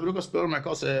enkelt. Jeg bruker å spørre meg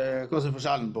hva som er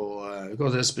forskjellen på, hva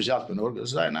som er spesielt med Norge.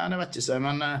 Så sier jeg, nei, det vet ikke jeg,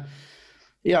 men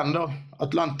igjen da,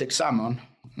 Atlantic Salmon,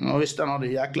 og hvis den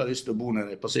hadde jækla lyst til å bo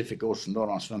nede i Pacific Ocean, da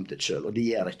hadde han svømt litt selv, og de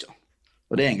gjør ikke.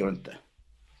 Og det er en grunn til.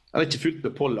 Jeg har ikke fylt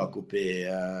med pollak oppi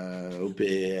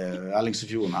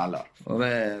Ellingsefjorden heller. Og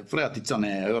det fordi at ikke han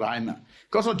hører hjemme.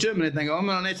 Kanskje han kommer litt en gang,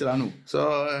 men han er ikke der nå. Så,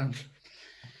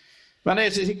 men det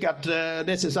er sikkert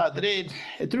det som sier at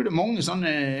jeg tror det er mange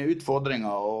sånne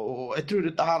utfordringer, og jeg tror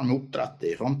dette her med oppdrett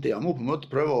i fremtiden må på en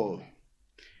måte prøve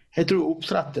jeg tror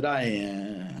oppdrette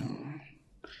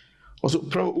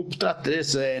prøve å oppdrette det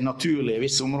som er naturlig i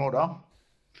visse områder.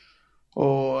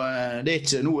 Og det er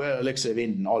ikke, nå er det liksom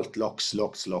vinden alt laks,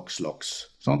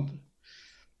 sant?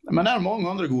 Men det er mange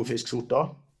andre gode fisksorter,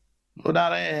 og det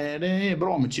er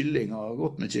bra med kylling, og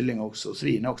godt med kylling også,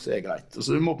 svin også er greit.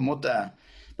 Så du må på en måte,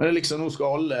 men det er liksom, nå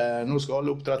skal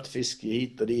alle oppdrette fisk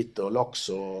hit og dit, og laks,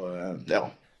 og ja,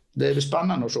 det er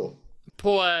spennende å se.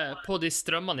 På de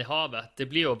strømmene i havet, det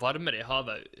blir jo varmere i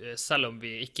havet, selv om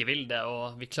vi ikke vil det,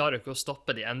 og vi klarer jo ikke å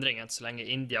stoppe de endringene så lenge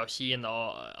India og Kina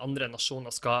og andre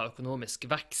nasjoner skal ha økonomisk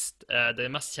vekst. Det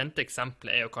mest kjente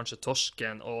eksempelet er jo kanskje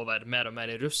torsken over mer og mer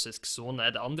i russisk zone.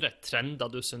 Er det andre trender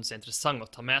du synes er interessant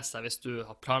å ta med seg hvis du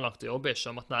har planlagt å jobbe i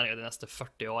sjømatnæringen de neste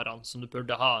 40 årene, som du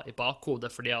burde ha i bakhodet,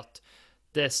 fordi at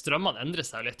strømmene endrer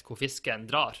seg litt hvor fisken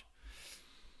drar?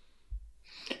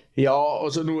 Ja,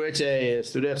 altså nå har ikke jeg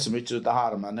studert så mye dette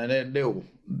her, men det er jo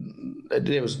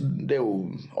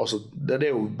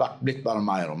blitt bare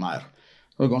mer og mer.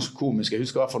 Det var ganske komisk. Jeg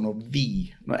husker i hvert fall når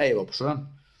jeg var på sjøen,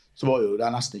 så var jo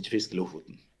det nesten ikke fisk i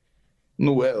Lofoten.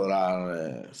 Nå er jo det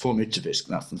for mye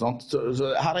fisk nesten, sant?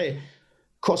 Så her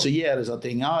hva som gjør disse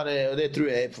tingene, det tror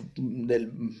jeg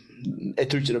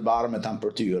tror ikke det er bare med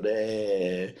temperatur,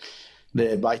 det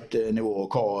er beitenivå,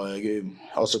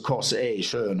 hva som er i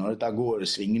sjøen, og dette går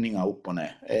svingninger opp og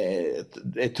ned.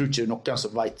 Jeg tror ikke noen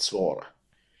som vet svaret.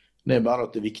 Det er bare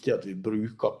at det er viktig at vi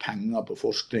bruker penger på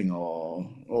forskning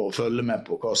og følger med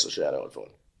på hva som skjer i alle fall.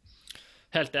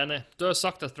 Helt enig. Du har jo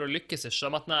sagt at for å lykkes i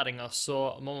sjømatnæringen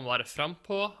så må man være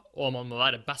frempå, og man må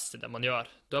være best i det man gjør.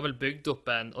 Du har vel bygd opp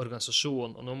en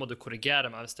organisasjon, og nå må du korrigere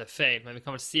meg hvis det er feil, men vi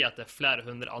kan vel si at det er flere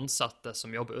hundre ansatte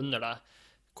som jobber under deg.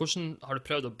 Hvordan har du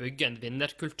prøvd å bygge en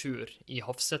vinnerkultur i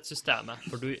Hofseth-systemet?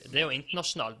 For det jo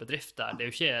internasjonal bedrift der. Det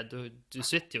jo ikke, du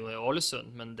sitter jo i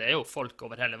Ålesund, men det jo folk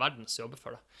over hele verden som jobber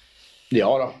for det.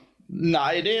 Ja da.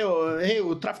 Nei, jeg har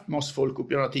jo treffet masse folk opp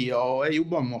gjennom tida, og jeg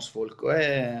jobber med masse folk, og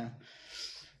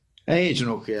jeg ikke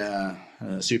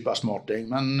noe supersmart,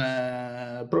 men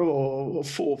prøver å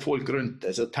få folk rundt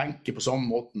det, så tenker på samme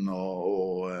måten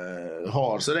og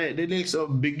har. Så det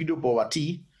liksom bygd opp over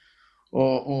tid.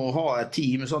 Og ha et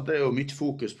team, sånt, det jo mye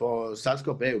fokus på,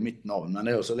 selskapet jo mitt navn, men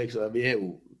det jo så liksom,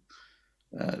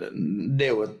 det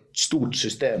jo et stort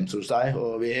system, som du sier,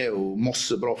 og vi jo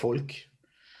masse bra folk,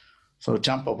 som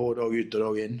kjemper på dag ut og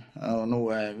dag inn, og nå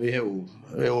vi jo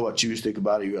over 20 stykker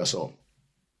bare i USA.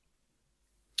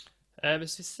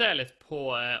 Hvis vi ser litt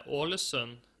på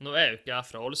Ålesund, nå jo ikke jeg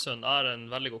fra Ålesund, jeg har en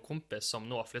veldig god kompis som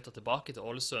nå har flyttet tilbake til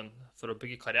Ålesund for å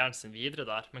bygge karrieren sin videre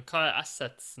der. Men hva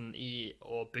assetsen i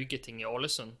å bygge ting i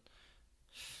Ålesund?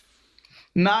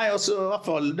 Nei, altså i hvert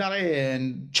fall, der en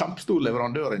kjempestor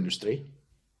leverandørindustri.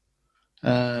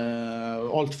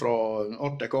 Alt fra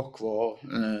Artec Aqua,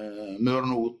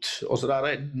 Mørenot, altså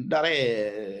der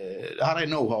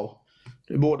know-how.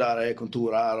 Både der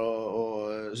kontoret her,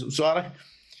 og så det.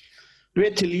 Du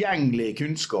tilgjengelig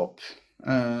kunnskap,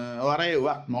 og her jo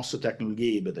vært masse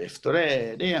teknologibedrift, og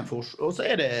det en forskjell. Og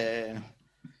så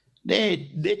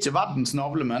det ikke verdens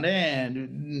navle, men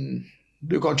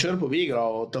du kan kjøre på Vigra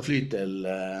og ta fly til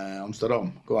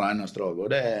Amsterdam hver eneste dag,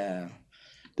 og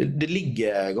det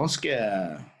ligger ganske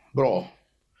bra.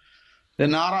 Det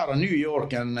nærere New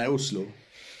York enn Oslo.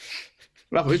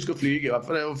 I hvert fall husk å flyge,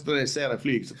 for det ofte når jeg ser et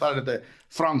flyg, så fer jeg til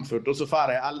Frankfurt, og så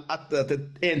fer jeg etter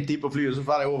en tid på flyet, så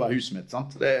fer jeg over huset mitt,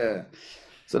 sant?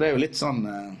 Så det jo litt sånn,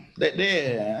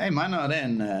 jeg mener det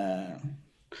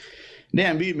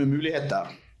en by med muligheter.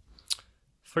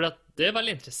 For det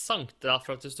veldig interessant,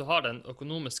 for at hvis du har den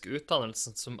økonomiske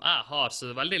utdannelsen som jeg har, så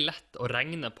det veldig lett å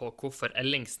regne på hvorfor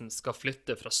Ellingsen skal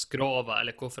flytte fra Skrova,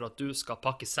 eller hvorfor at du skal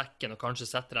pakke sekken og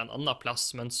kanskje sette deg en annen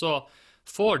plass, men så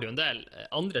får du en del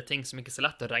andre ting som ikke er så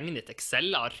lett å regne i et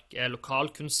Excel-ark,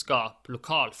 lokalkunnskap,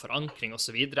 lokal forankring og så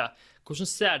videre. Hvordan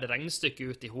ser det regnestykket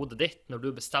ut i hodet ditt når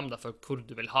du bestemmer deg for hvor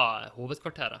du vil ha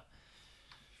hovedkvarteret?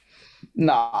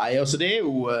 Nei, altså det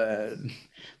jo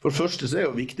for det første så det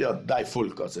jo viktig at de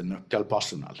folka er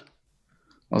nøkkelpersonell.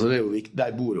 Altså det jo viktig,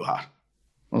 de bor jo her.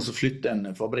 Altså flytte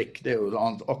en fabrikk, det jo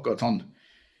akkurat sånn.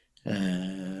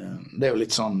 Det jo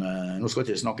litt sånn, nå skal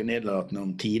jeg ikke snakke nedlatende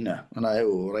om Tine, men det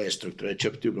jo restrukturert,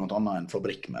 kjøpte jo blant annet en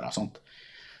fabrikk med det, sant?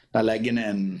 De lagde ned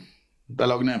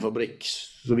en fabrikk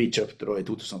som vi kjøpte da i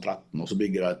 2013, og så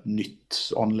bygger de et nytt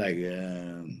anlegg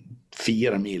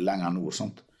 4 mil lenger nord,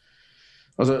 sant?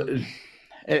 Altså,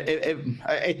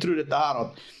 jeg tror dette her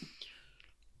at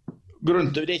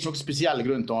det ikke noen spesiell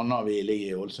grunn til annet vi ligger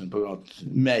i Ålesund på grunn av at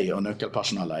meg og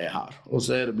nøkkelpersonellet her. Og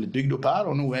så det blitt bygd opp her,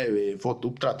 og nå vi fått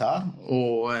oppdrett her.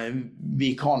 Og vi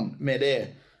kan, med det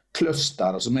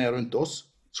clusteret som rundt oss,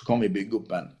 så kan vi bygge opp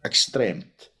en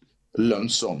ekstremt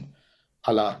lønnsom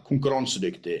eller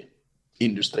konkurransedyktig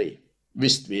industri.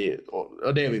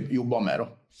 Og det vi jobber med da.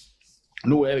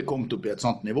 Nå vi kommet opp i et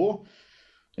sånt nivå.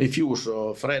 I fjor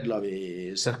så foredlet vi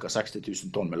ca. 60 000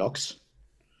 tonn med laks.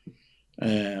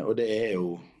 Og det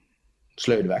jo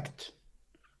sløydvekt.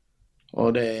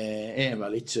 Og det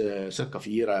vel ikke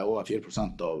over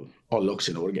 4% av all laks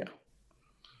i Norge.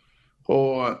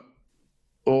 Og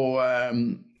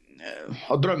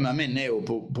drømmen min jo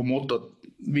på en måte at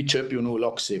vi kjøper jo nå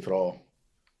laks fra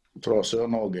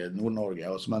Sør-Norge, Nord-Norge,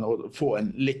 altså, men å få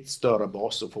en litt større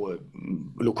base og få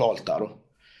lokalt der.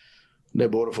 Det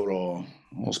både for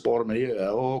å spare miljøet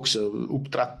og også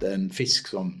oppdrette en fisk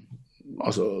som,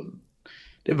 altså,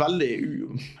 det veldig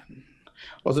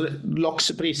altså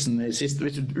lakseprisen i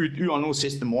siste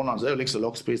siste måneden så jo liksom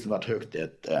lakseprisen vært høyt i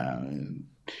et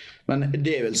men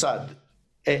det vil si at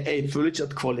jeg føler ikke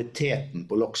at kvaliteten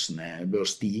på laksen bør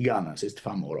stige de siste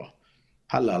 5 årene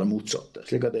heller det motsatte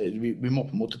slik at vi må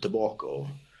på en måte tilbake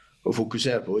og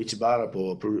fokusere på ikke bare på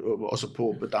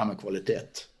dette her med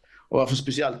kvalitet og i hvert fall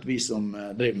spesielt vi som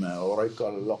driver med og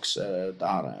røyker laks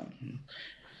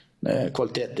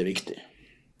kvalitet viktig.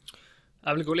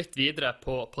 Jeg vil gå litt videre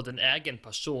på din egen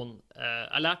person.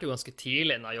 Jeg lærte jo ganske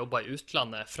tidlig når jeg jobbet i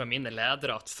utlandet fra mine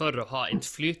ledere at for å ha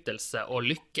innflytelse og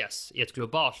lykkes i et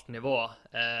globalt nivå,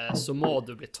 så må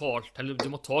du bli du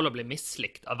må tåle å bli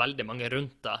mislikt av veldig mange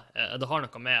rundt deg. Det har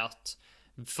noe med at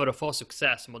for å få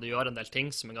suksess så må du gjøre en del ting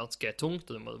som ganske tungt,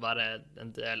 og det må være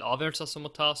en del avgjørelser som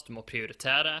må tas, du må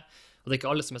prioritere, og det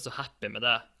ikke alle som så happy med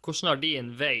det. Hvordan har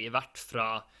din vei vært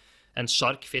fra en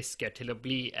sjarkfisker til å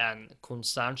bli en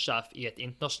konsernsjef i et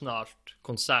internasjonalt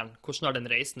konsern. Hvordan har den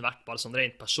reisen vært bare sånn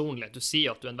rent personlig? Du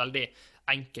sier at du er en veldig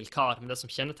enkel kar, men det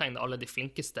som kjennetegner alle de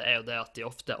flinkeste er jo det at de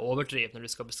ofte overdriver når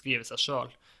de skal beskrive seg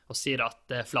selv, og sier at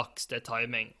det er flaks, det er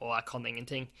timing, og jeg kan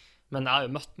ingenting. Men jeg har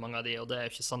jo møtt mange av de, og det er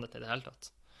jo ikke sannhet i det hele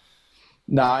tatt.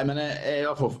 Nei, men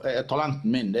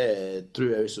talenten min, det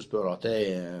tror jeg hvis du spør at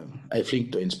jeg er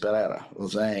flink til å inspirere.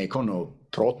 Altså, jeg kan jo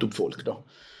prate opp folk da.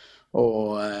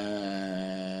 Og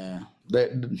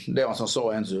det han sa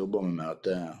en som jobber med meg, at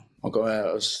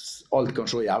alt kan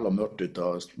se jævla mørkt ut,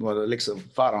 og liksom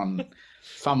fer han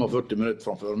 45 minutter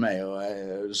framfor meg,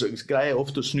 og så greier jeg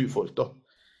ofte å snu folk da.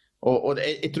 Og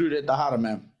jeg tror dette her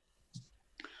med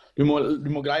du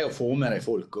må greie å få med deg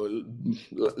folk,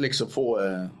 og liksom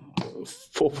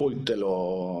få folk til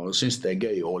å synes det er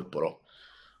gøy å holde på da.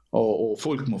 Og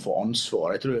folk må få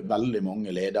ansvar. Jeg tror det er veldig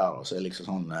mange ledere som er liksom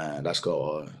sånn,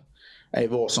 jeg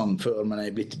var sånn før, men jeg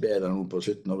er blitt bedre nå på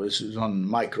slutten, og sånn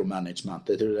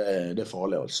micromanagement, jeg tror det er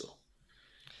farlig altså.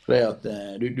 For det at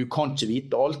du kan ikke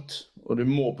vite alt, og du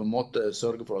må på en måte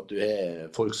sørge for at du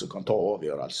har folk som kan ta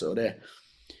avgjørelser, og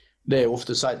det er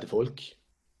ofte sier til folk.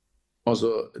 Altså,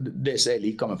 det som jeg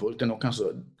liker med folk, det er noen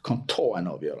som kan ta en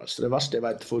avgjørelse. Det verste jeg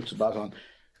vet folk som bare sånn,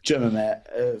 kommer med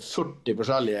 40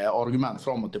 forskjellige argument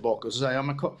frem og tilbake, og så sier jeg, ja,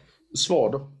 men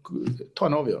svar da, ta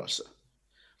en avgjørelse.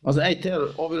 Altså, jeg tar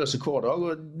avgjørelse hver dag,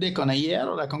 og det kan jeg gjøre,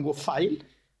 og det kan gå feil.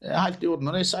 Det er helt i orden,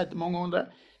 og det sier til mange andre.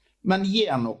 Men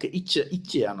gjør noe, ikke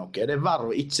gjør noe. Det er verre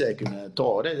å ikke kunne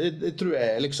ta. Det tror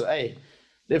jeg liksom,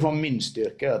 det er for min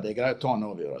styrke at jeg greier å ta en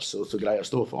avgjørelse, og så greier jeg å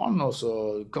stå for han, og så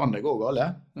kan det gå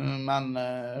galt. Men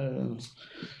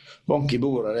bank i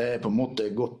bordet, det er på en måte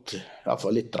gått, i hvert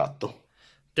fall litt rett da.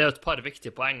 Det er jo et par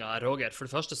viktige poenger, Roger. For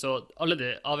det første, så alle de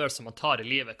avgjørelser man tar i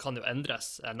livet kan jo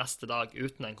endres neste dag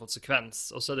uten en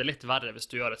konsekvens. Og så er det litt verre hvis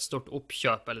du gjør et stort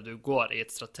oppkjøp, eller du går i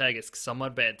et strategisk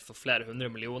samarbeid for flere 100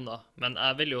 millioner. Men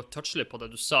jeg vil jo touche litt på det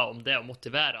du sa om det å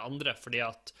motivere andre, fordi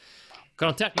at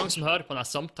garantert mange som hører på denne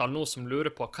samtalen nå som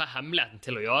lurer på hva er hemmeligheten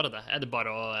til å gjøre det. Er det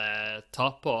bare å ta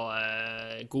på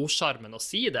godskjermen og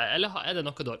si det, eller er det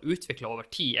noe du har utviklet over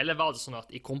tid? Eller var det sånn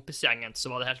at i kompisgjengen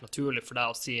så var det helt naturlig for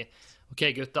deg å si ok,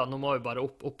 gutta, nå må vi bare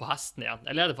opp på hesten igjen.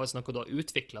 Eller er det faktisk noe du har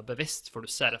utviklet bevisst for du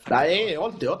ser effekten? Nei, jeg har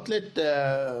alltid hatt litt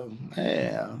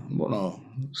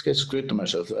skal jeg skryte meg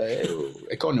selv,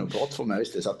 jeg kan jo prate for meg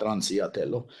hvis jeg setter den siden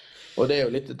til. Og det er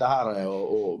jo litt dette her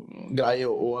å greie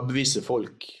å bevise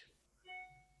folk,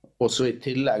 og så i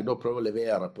tillegg da prøve å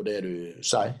levere på det du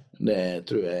sier. Det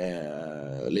tror jeg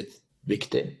er litt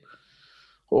viktig.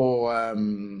 Og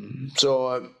så,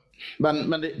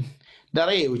 men det der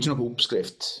er jo ikke noe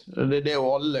oppskrift. Det er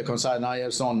jo alle kan si, nei,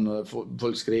 sånn,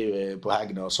 folk skriver på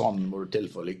Hegna, sånn må du til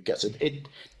for å lykkes.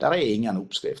 Der er ingen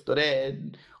oppskrift. Og det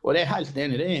er helt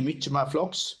enig, det er mye mer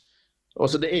flaks.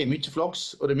 Altså, det er mye flaks,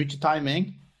 og det er mye timing.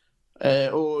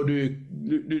 Og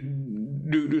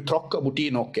du trakker bort i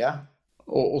noe,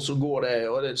 og så går det,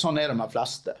 og sånn er det med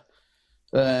fleste.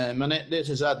 Men det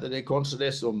synes jeg at det er kanskje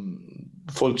det som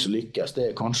folk som lykkes,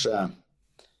 det er kanskje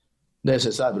det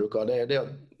synes jeg bruker, det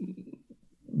er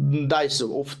de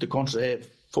som ofte kanskje har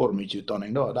for mye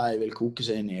utdanning da, de vil koke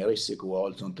seg inn i risiko og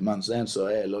alt sånt, mens en som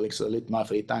er liksom litt mer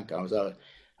fritenker, og sier,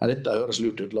 ja, dette høres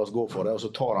lurt ut, la oss gå for det, og så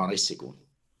tar han risikoen.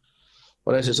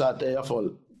 Og det synes jeg at det er i hvert fall,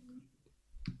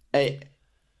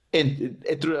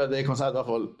 jeg tror at jeg kan si at i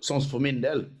hvert fall, sånn for min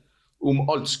del, om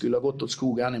alt skulle ha gått til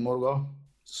skogen i morgen,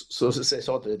 så jeg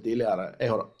sa til det tidligere,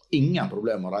 jeg har ingen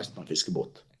problemer med å reise på en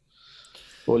fiskebåt.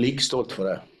 Og like stolt for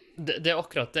det. Det er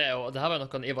akkurat det, og det her var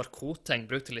noe Ivar Koteng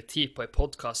brukte litt tid på i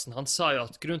podcasten. Han sa jo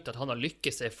at grunnen til at han har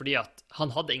lykkes er fordi at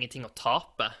han hadde ingenting å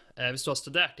tape. Hvis du har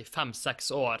studert i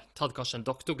 5-6 år, tatt kanskje en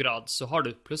doktorgrad, så har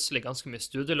du plutselig ganske mye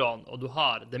studielån, og det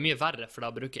er mye verre for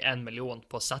deg å bruke 1 million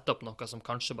på å sette opp noe som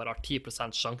kanskje bare har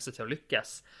 10% sjanse til å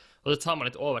lykkes. Og det tar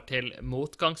meg litt over til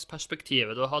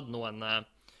motgangsperspektivet. Du har hatt noen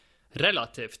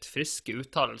relativt friske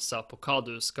uttalelser på hva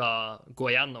du skal gå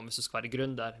igjennom hvis du skal være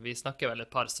gründer. Vi snakker vel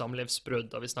et par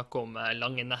samlivsbrudd, og vi snakker om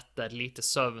lange netter, lite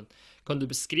søvn. Kan du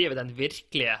beskrive den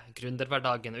virkelige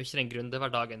gründerhverdagen, og ikke den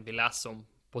gründerhverdagen vi leser om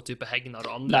på type Hegnar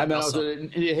og andre? Nei, men altså,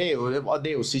 det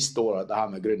er jo siste året det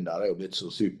her med gründer, det er jo blitt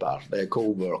så super. Det er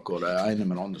cowork og det ene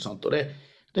med det andre, sant? Og det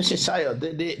skal jeg si at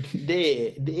det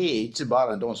er ikke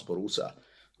bare en dans på roser.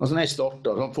 Altså, når jeg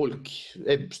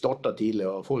startet tidlig,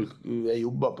 og jeg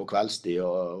jobber på kveldstid,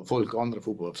 og folk andre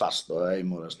får på fest, og jeg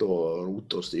må stå og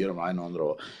rote og styre med en og andre.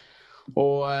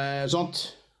 Og sånt,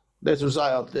 det som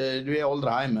sier at du er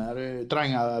aldri hjemme, du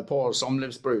trenger et par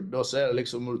samlivsbrudd, og så er det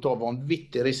liksom, når du tar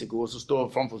vanvittig risiko, og så står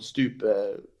framfor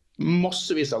stupet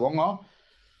massevis av ganger,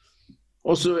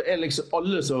 Og så liksom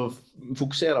alle som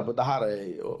fokuserer på at det her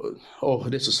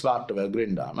det så svært å være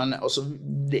gründer. Men altså,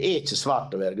 det ikke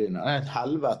svært å være gründer. Det et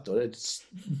helvete,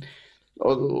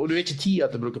 og du ikke tid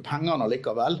til å bruke pengene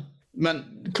likevel. Men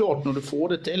klart, når du får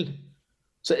det til,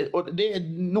 og det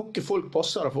noe folk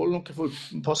passer for, noe folk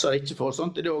passer ikke for,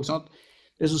 sant? Det også, sant?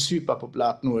 Det så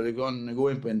superpopulært nå. Du kan gå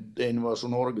inn på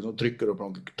Innovasjon Norge, så trykker du på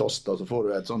noen taster, så får du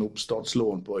et sånn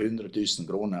oppstartslån på 100 000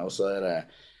 kroner, og så det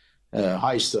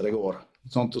heiser det går.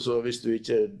 Sånt, og så hvis du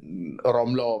ikke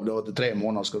ramler av da, til 3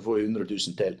 måneder skal du få 100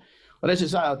 000 til. Og det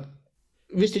skal si at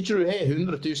hvis ikke du har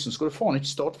 100 000, skal du faen ikke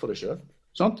starte for deg selv.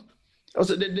 Sant?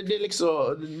 Altså, det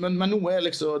liksom, men nå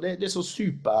liksom, det så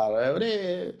super, og det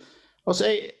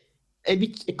altså,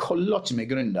 jeg kaller ikke meg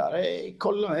gründer.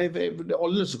 Det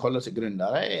alle som kaller seg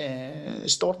gründer. Jeg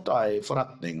startet en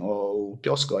forretning og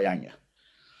pjasker gjenger.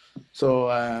 Så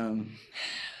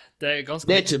det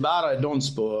ikke bare dans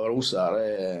på roser.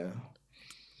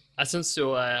 Jeg synes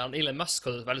jo Elon Musk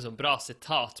hadde et veldig sånn bra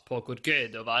sitat på hvor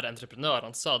gøy det å være entreprenør.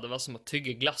 Han sa det var som å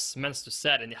tygge glass mens du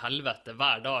ser inn i helvete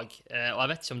hver dag. Og jeg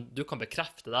vet ikke om du kan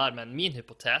bekrefte det der, men min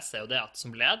hypotese jo det at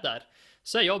som leder,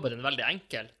 så jobben din veldig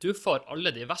enkel. Du får alle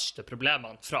de verste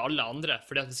problemene fra alle andre,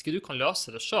 fordi at hvis ikke du kan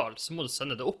løse det selv, så må du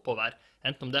sende det oppover,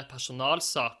 enten om det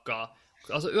personalsaker.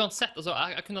 Altså uansett,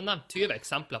 jeg kunne ha nevnt 20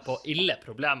 eksempler på ille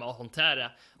problemer å håndtere,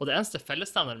 og det eneste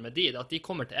fellesstanderen med de er at de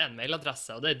kommer til en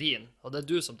mailadresse, og det din, og det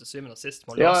du som til syvende og sist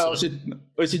må løse det.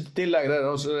 Og i tillegg det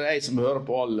så jeg som hører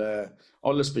på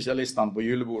alle spesialistene på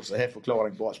julebord, så har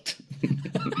forklaring på alt.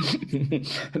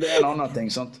 Det en annen ting,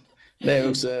 sant? Det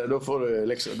jo også, da får du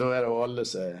liksom, da det jo alle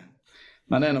som...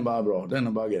 Men det noe bare bra, det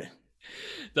noe bare gøy.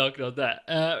 Det akkurat det.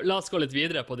 La oss gå litt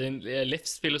videre på din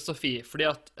livsfilosofi, fordi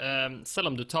at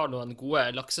selv om du tar noen gode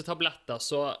laksetabletter,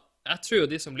 så jeg tror jo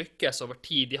de som lykkes over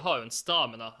tid, de har jo en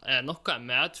stamina. Noe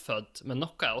medfødt, men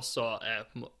noe også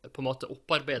på en måte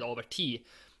opparbeidet over tid.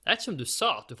 Jeg vet ikke om du sa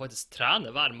at du faktisk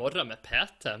trener hver morgen med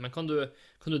PT, men kan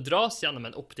du dra oss gjennom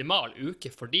en optimal uke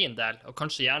for din del, og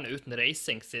kanskje gjerne uten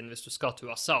reising, siden hvis du skal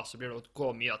til USA, så blir det å gå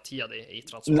mye av tida di i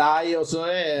transport? Nei, jeg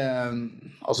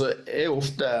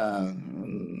ofte...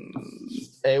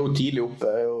 Jeg jo tidlig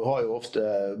oppe, jeg har jo ofte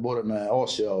både med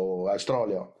Asia og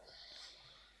Australia.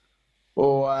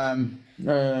 Og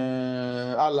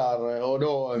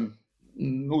da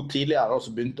nå tidligere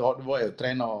så var jeg jo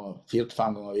trenet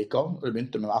 4-5 ganger i veka, og det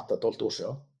begynte med 1,5 år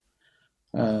siden.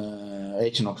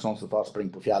 Jeg ikke noe sånn som bare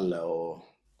springer på fjellet og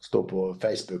står på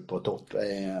Facebook på topp.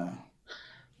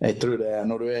 Jeg tror det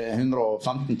når du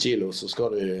 115 kilo, så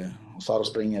skal du fare og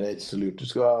springe, det ikke så lurt.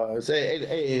 Så jeg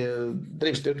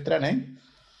driver styrketrening,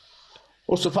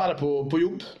 og så færre på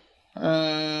jobb.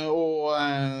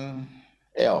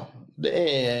 Ja, det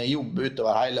jobb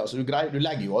utover hele, altså du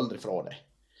legger jo aldri fra deg.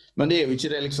 Men det jo ikke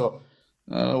det liksom,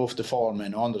 ofte far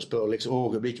min og andre spør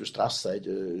liksom, jeg blir ikke stresset, jeg er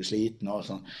ikke sliten og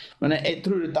sånn. Men jeg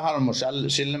tror dette her må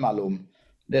skille mellom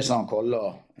det som han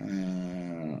kaller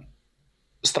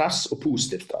stress og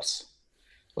positivt stress.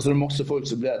 Altså det masse folk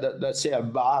som det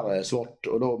ser bare svart,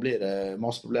 og da blir det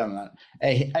masse problemer.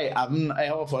 Jeg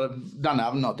har for den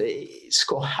evnen at jeg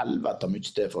skal helvete mye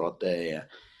til for at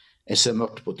jeg ser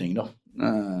mørkt på ting da.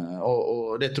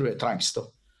 Og det tror jeg trengs da.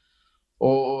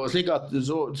 Og slik at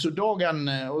så dagen,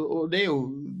 og det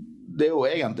jo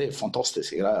egentlig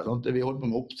fantastiske greier. Sant? Vi holder på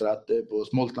med oppdrett, på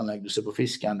smoltanlegg, du ser på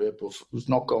fisken, du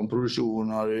snakker om produksjon,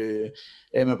 og du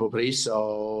med på priser,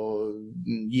 og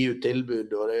gir ut tilbud.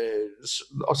 Og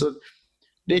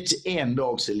det ikke en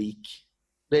dag som lik.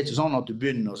 Det ikke sånn at du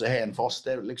begynner og så har en fast.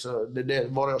 Det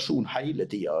variasjon hele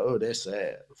tiden, og det som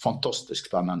fantastisk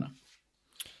spennende.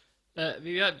 Du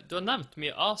har nevnt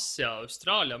mye Asia og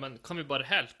Australia, men kan vi bare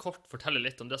helt kort fortelle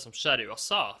litt om det som skjer i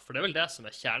USA? For det vel det som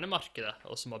kjernemarkedet,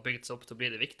 og som har bygd seg opp til å bli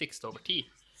det viktigste over tid.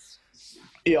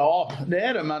 Ja,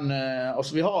 det det, men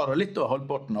altså, vi har litt av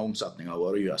halvparten av omsetningen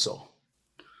vår i USA.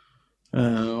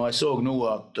 Og jeg så nå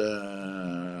at,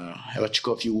 jeg vet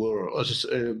ikke hva fjor,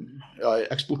 ja,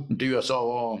 eksporten til USA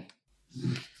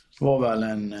var vel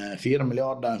en 4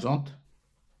 milliarder, eller sånt.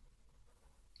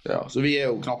 Ja, så vi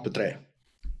jo knappe 3.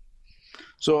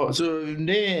 Så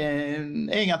det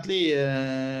egentlig,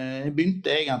 jeg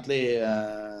begynte egentlig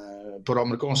på det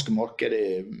amerikanske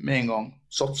markedet med en gang,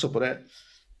 satset på det.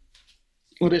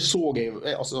 Og det så jeg,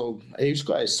 altså, jeg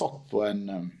husker jeg satt på en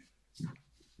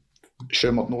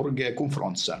Sjømat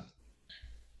Norge-konferanse.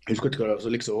 Jeg husker ikke hva det,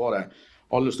 så liksom var det,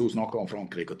 alle stod og snakket om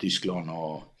Frankrike og Tyskland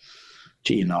og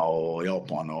Kina og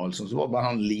Japan og alt sånt, så var det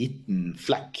bare en liten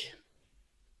flekk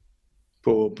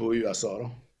på USA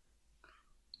da.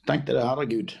 Tenkte det,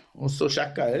 herregud. Og så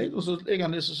sjekket jeg litt, og så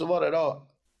egentlig så var det da,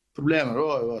 problemet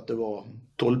var jo at det var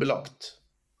tollbelagt.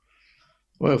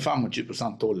 Det var jo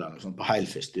 25% toll eller sånn, på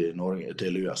helfisk til Norge,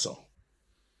 til USA.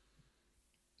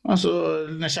 Altså,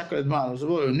 når jeg sjekket litt mer, så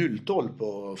var det jo 0 toll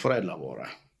på foredla våre.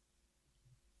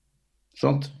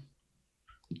 Sant?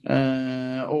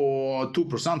 Og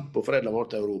 2% på foredla våre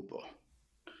til Europa.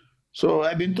 Så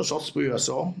jeg begynte å satse på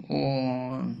USA,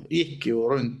 og gikk jo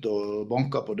rundt og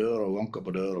banket på døra, og banket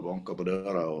på døra, og banket på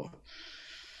døra, og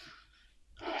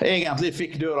egentlig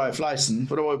fikk døra i fleisen,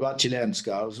 for det var jo bare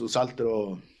chilenske, så selte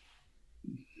da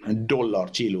 $1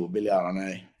 kilo billigere enn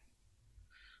jeg.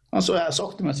 Altså jeg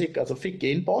sakte men sikkert så fikk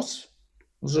jeg innpass,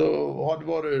 og så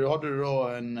hadde du da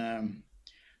en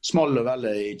smal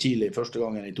novelle i Chile første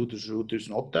gangen i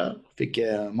 2008, fikk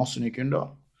jeg masse nye kunder,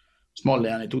 smal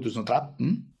igjen i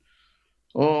 2013,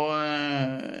 og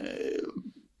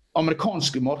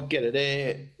amerikanske markedet,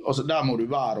 altså der må du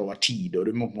være over tid, og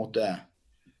du må på en måte,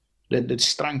 det er et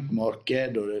strengt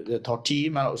marked, og det tar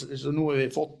tid, men altså, nå har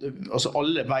vi fått, altså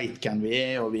alle vet hvem vi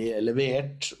er, og vi er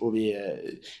levert, og vi er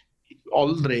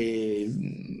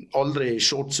aldri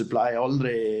short supply,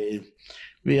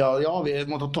 vi har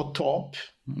måttet ta tap,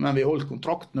 men vi har holdt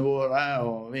kontraktene våre,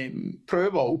 og vi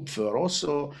prøver å oppføre oss,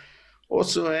 og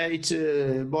så er ikke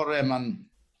bare det, men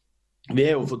vi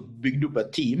har jo fått bygd opp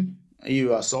et team i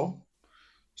USA,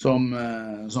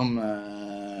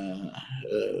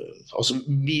 altså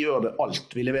vi gjør det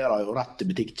alt, vi leverer jo rett til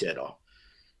butikkjeder.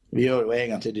 Vi gjør jo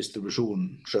egentlig distribusjon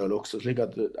selv også, slik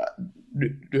at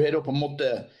du har da på en måte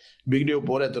bygd opp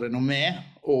både et renommé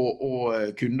og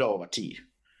kunder over tid.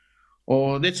 Og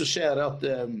det som skjer er at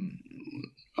det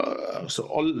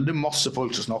er masse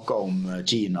folk som snakker om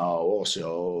Kina og Asia,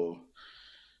 og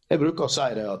jeg bruker å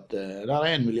si det at det er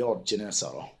 1 milliard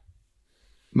kinesere.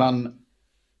 Men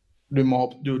du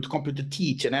kan putte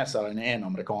 10 kinesere inn i en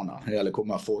amerikaner, eller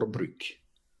kommer forbruk.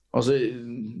 Altså,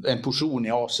 en porsjon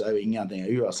i Asia er jo ingenting.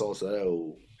 I USA så er det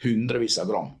jo hundrevis av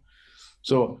gram.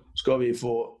 Så skal vi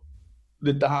få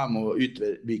dette her med å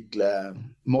utvikle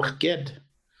marked.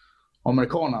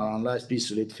 Amerikanerne, de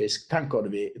spiser litt fisk. Tenk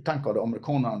at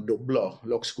amerikanerne dobler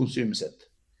laksekonsumet sitt.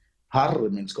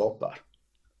 Herre min skaper.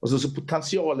 Altså, så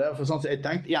potensialet, for sånn som jeg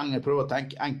prøver å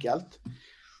tenke enkelt.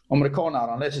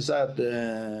 Amerikanerne, det er ikke å si at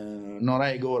når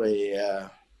jeg går i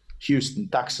Houston,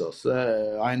 Texas,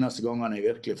 eneste gangen jeg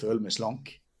virkelig føler meg slank.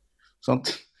 Sånn?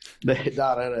 Der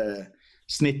er det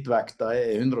snittvekta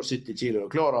er 170 kilo.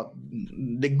 Klar at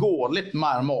det går litt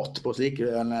mer mat på slike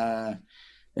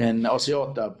en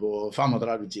asiater på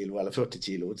 35 kilo eller 40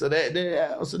 kilo. Så det er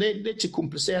ikke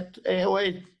komplisert.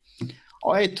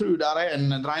 Og jeg tror det er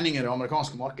en dreining i det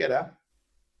amerikanske markedet.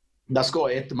 De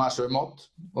skal ete mer sjømat,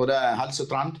 og det er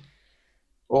helsetrend.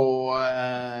 Og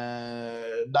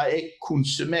de er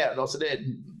konsumert, altså det er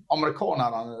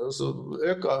amerikanerne, altså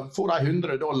får de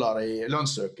 $100 i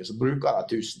lønnsøke, så bruker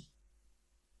de 1000.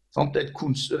 Sånn, det er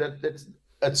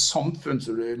et samfunn,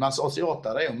 mens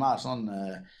asiater er jo mer sånn,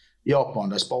 Japan,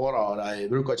 de sparer,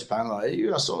 de bruker ikke penger. I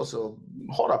USA så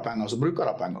har de penger, så bruker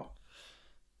de penger.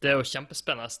 Det er jo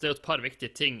kjempespennende. Det er jo et par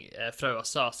viktige ting fra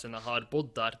USA siden jeg har bodd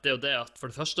der. Det er jo det at for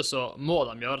det første så må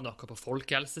de gjøre noe på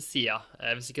folkehelsesiden.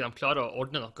 Hvis ikke de klarer å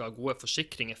ordne noen gode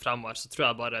forsikringer fremover, så tror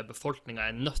jeg bare befolkningen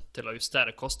er nødt til å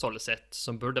justere kostholdet sitt,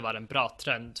 som burde være en bra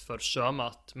trend for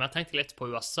sjømat. Men jeg tenkte litt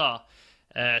på USA.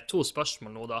 2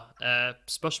 spørsmål nå da.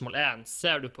 Spørsmål 1,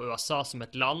 ser du på USA som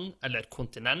et land eller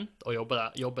kontinent og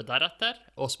jobbe deretter?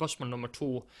 Og spørsmål nummer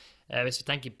 2, hvis vi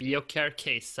tenker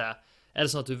BioCare-caset, er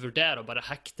det sånn at du vurderer å bare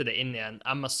hekte det inn i en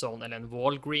Amazon eller en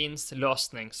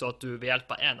Walgreens-løsning, så at du ved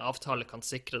hjelp av en avtale kan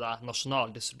sikre deg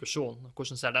nasjonal distribusjon?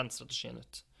 Hvordan ser den strategien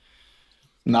ut?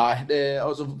 Nei,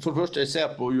 altså for det første jeg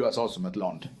ser på USA som et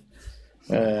land.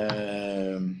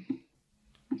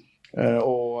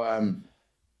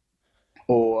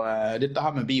 Og dette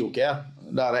her med BioCare,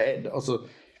 der er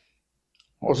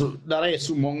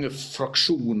så mange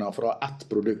fraksjoner fra ett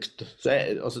produkt. Så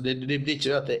det blir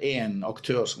ikke at det er en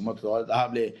aktør som kommer til å ta det. Her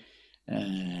blir,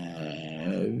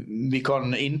 vi kan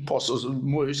innpasse, og så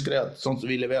må vi huske det at sånn som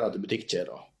vi leverer til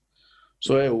butikkjeder,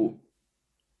 så er jo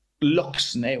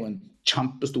laksen er jo en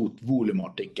kjempestort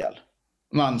volumartikkel.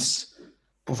 Mens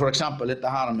på for eksempel dette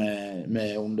her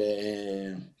med om det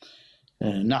er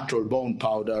natural bone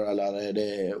powder, eller er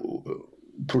det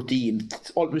protein.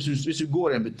 Hvis du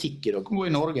går i en butikk i dag, kan gå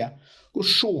i Norge, gå og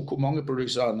se hvor mange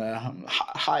produkter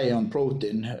high on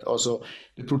protein, altså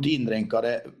proteindrinker,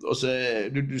 altså,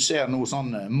 du ser noe sånn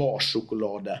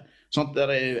Mars-sjokolade, sånt der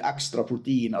er ekstra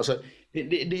protein, altså,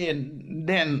 det er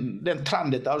en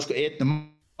trend dette, du skal ete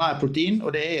mer protein,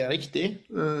 og det er riktig,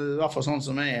 i hvert fall sånn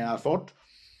som jeg har erfart.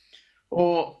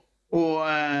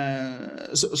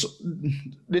 Så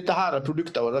dette her er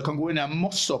produkter, det kan gå inn i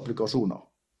masse applikasjoner.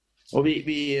 Og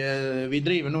vi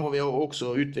driver nå, vi har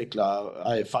også utviklet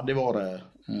en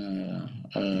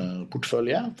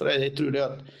ferdigvare-portfølje, for jeg tror det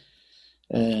at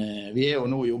vi jo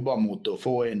nå jobber mot å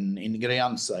få inn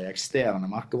ingredienser i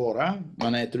eksisterende merkevare,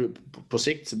 men jeg tror på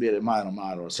sikt så blir det mer og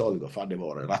mer salg av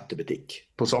ferdigvare rett til butikk,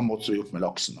 på samme måte som vi har gjort med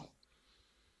laksen.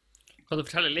 Kan du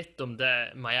fortelle litt om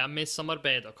det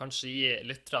Miami-samarbeidet, og kanskje gi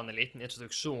lytterne en liten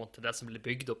introduksjon til det som blir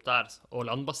bygd opp der, og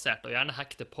landbasert, og gjerne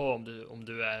hekte på om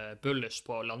du bullish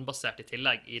på landbasert i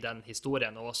tillegg i den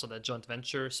historien, og også det joint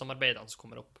venture-samarbeidene som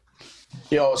kommer opp?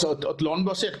 Ja, så at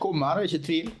landbasert kommer, ikke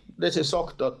tvil. Det er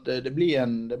sagt at det blir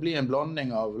en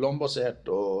blanding av landbasert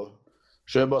og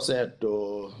sjøbasert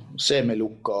og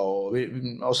semilukka,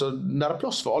 altså det er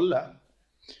plass for alle.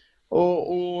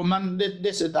 Men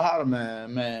det sitter her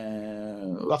med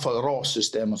i hvert fall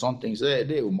rassystem og sånne ting, så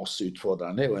det er jo masse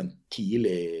utfordrende. Det er jo en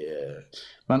tidlig...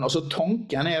 Men altså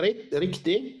tanken er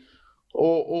riktig,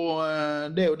 og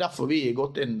det er jo derfor vi har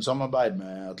gått inn i samarbeid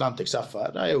med Atlantic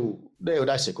Sapphire. Det er jo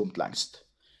de som har kommet lengst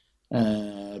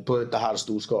på dette her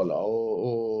storskala.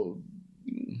 Og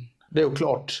det er jo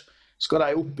klart, skal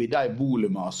de opp i de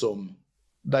volumer som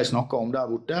de snakker om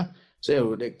der borte, så er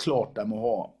jo det klart de må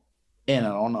ha en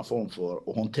eller annen form for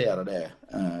å håndtere det.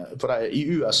 For i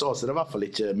USA så er det i hvert fall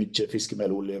ikke mye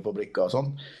fiskemeloljefabrikker og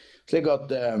sånt. Slik at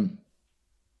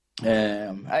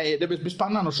det blir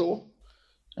spennende å se.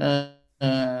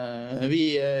 Vi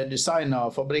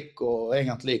designer fabrikk og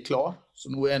egentlig klar, så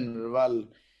nå er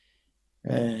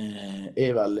det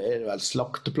vel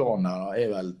slakteplaner, er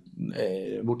vel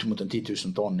bortimot 10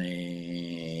 000 tonn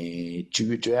i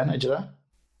 2021, ikke det?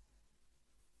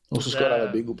 Og så skal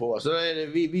de bygge på. Så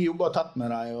vi jobber tett med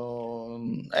dem,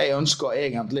 og jeg ønsker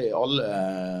egentlig alle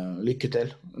lykke til.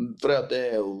 For det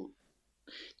er jo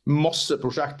masse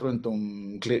prosjekt rundt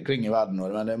omkring i verden,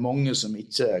 men det er mange som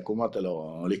ikke kommer til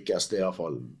å lykkes. Det er i hvert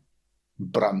fall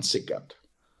brennsikkert.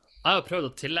 Jeg har prøvd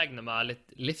å tilegne meg litt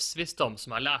livsvisdom som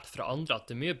jeg har lært fra andre, at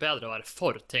det er mye bedre å være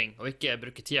for ting, og ikke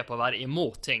bruke tida på å være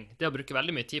imot ting. Det å bruke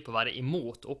veldig mye tid på å være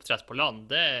imot oppdrett på land,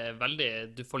 det er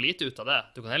du får lite ut av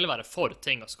det. Du kan heller være for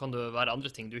ting, og så kan det være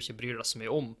andre ting du ikke bryr deg så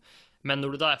mye om. Men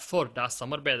når du da er for det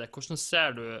samarbeidet, hvordan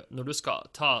ser du, når du skal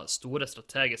ta store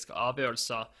strategiske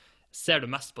avgjørelser, ser du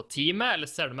mest på teamet, eller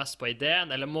ser du mest på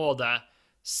ideen, eller må det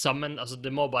sammen, altså det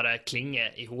må bare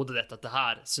klinge i hodet ditt at det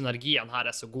her, synergien her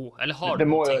er så god, eller har du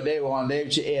noe ting? Det er jo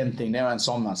ikke en ting, det er jo en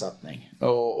sammensetning,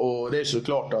 og det er så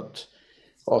klart at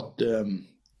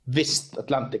hvis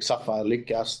Atlantic Sapphire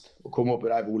lykkes å komme opp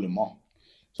i de volumer,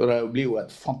 så det blir jo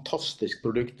et fantastisk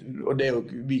produkt, og det er jo,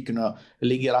 vi kunne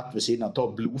ligge rett ved siden av, ta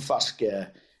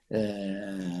blodferske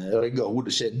rygger og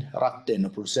hodeskinn rett inn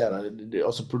og produsere,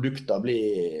 altså produkter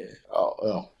blir,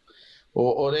 ja.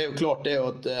 Og det er jo klart det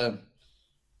at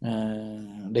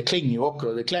det klinger jo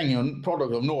akkurat, det klinger jo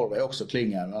Product of Norway også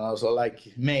klinger, men altså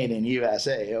like Made in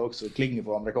USA er også klinger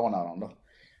for amerikanerne da.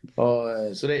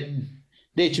 Så det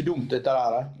er ikke dumt dette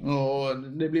der, og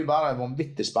det blir bare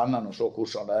vanvittig spennende å se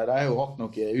hvordan det er. De har jo hatt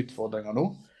noen utfordringer nå,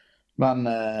 men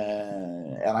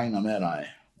jeg regner med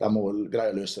de må greie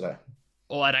å løse det.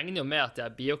 Og jeg regner jo med at de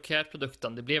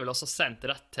BioCare-produktene, de blir vel også sendt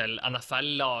rett til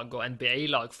NFL-lag og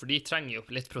NBA-lag, for de trenger jo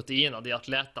litt protein av de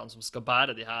atletene som skal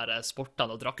bære de her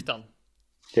sportene og draktene.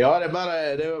 Ja, det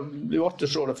er jo artig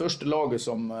å se det første laget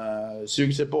som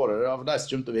suger seg på det, det er de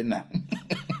som kommer til å vinne.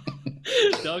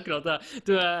 Det er akkurat det.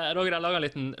 Du, Roger, jeg laget en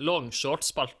liten long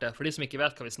short-spalte. For de som ikke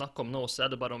vet hva vi snakker om nå, så er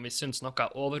det bare om vi synes noe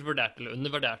er overvurdert eller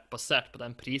undervurdert, basert på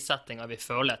den prissettingen vi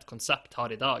føler et konsept har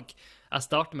i dag. Jeg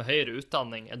starter med høyere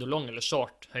utdanning. Er du long eller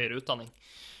short høyere utdanning?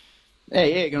 Jeg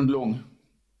er egentlig long.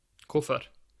 Hvorfor?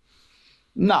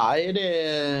 Nei,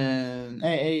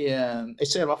 jeg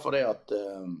ser i hvert fall det at i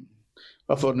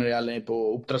hvert fall når det gjelder på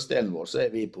oppdragsdelen vår, så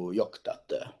er vi på jakt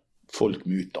etter folk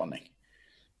med utdanning.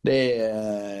 Det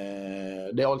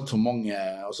er alt for mange,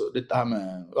 altså dette her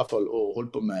med, i hvert fall å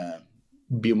holde på med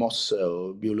biomasse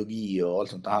og biologi og alt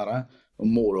sånt her, og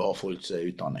må du ha folk som er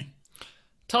utdanning.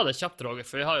 Ta det kjapt, Roger,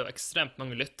 for vi har jo ekstremt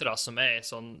mange lyttere som er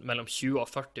sånn mellom 20 og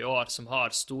 40 år, som har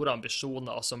store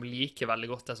ambisjoner og som liker veldig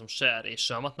godt det som skjer i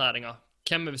sjømatnæringen.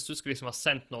 Hvem hvis du skulle liksom ha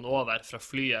sendt noen over fra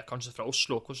flyet, kanskje fra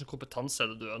Oslo, hvilken kompetanse er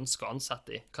det du ønsker å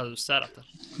ansette i? Hva er det du ser etter?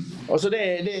 Altså det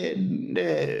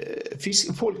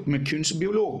folk med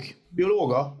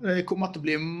biologer, det kommer til å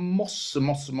bli masse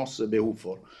behov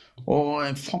for. Og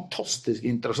en fantastisk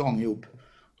interessant jobb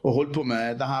å holde på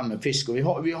med det her med fisk. Og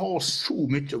vi har så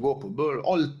mye å gå på,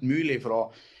 alt mulig fra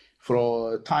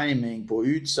timing, på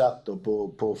utsett og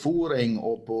på fôring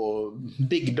og på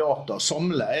big data,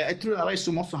 samle. Jeg tror det er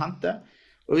så masse å hente.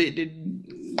 Og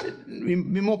vi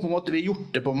må på en måte, vi har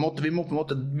gjort det på en måte, vi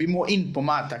må inn på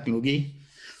mer teknologi.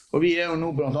 Og vi jo nå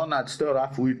blant annet et større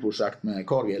FoU-prosjekt med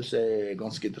Cargill, som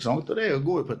ganske interessant. Og det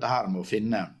går jo på dette her med å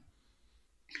finne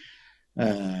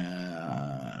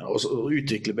og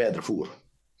utvikle bedre fôr.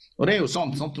 Og det jo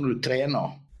sånn når du trener.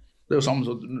 Det jo samme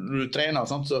som når du trener,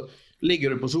 så ligger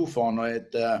du på sofaen og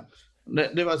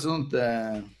det var sånt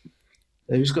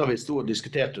jeg husker vi stod og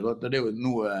diskuterte det jo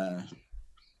noe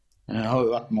jeg har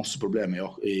jo vært masse problemer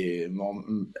jeg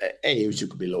jo ikke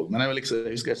psykobiolog, men jeg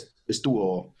husker jeg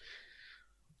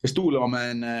stod med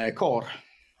en kar,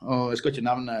 og jeg skal ikke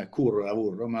nevne hvor det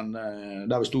var, men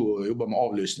der vi stod og jobbet med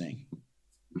avlysning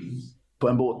på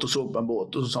en båt, og så på en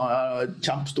båt, og så sa jeg et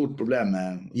kjempestort problem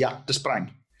med hjertespreng.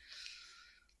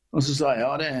 Og så sa jeg,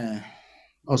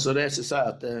 det som sier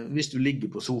at hvis du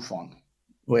ligger på sofaen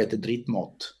og eter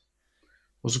dritmat,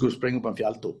 og så skal du springe på en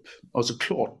fjelltopp, og så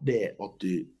klart det at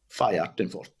du får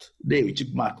hjerteinfarkt. Det jo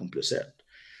ikke mer komplisert.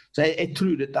 Så jeg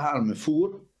tror dette her med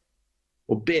fôr,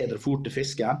 og bedre fôr til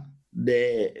fisken,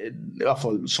 det I hvert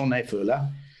fall sånn jeg føler.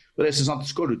 Og det sånn at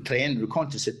skal du trene, du kan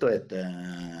ikke sitte og ete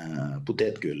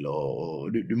potetgull,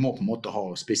 og du må på en måte ha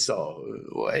spisser.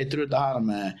 Og jeg tror det her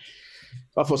med, I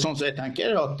hvert fall sånn som jeg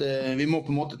tenker, at vi må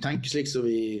på en måte tenke slik som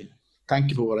vi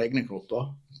tenker på våre egne kropper.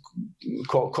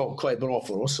 Hva bra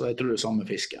for oss, og jeg tror det samme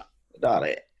med fisken. Der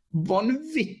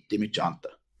vanvittig mye å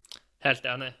hente. Helt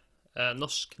enig.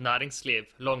 Norsk næringsliv,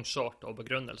 long short og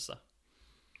begrunnelse.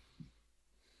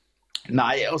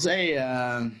 Nei, altså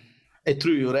jeg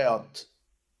tror jo det at I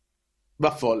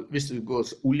hvert fall hvis du går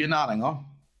oljenæringen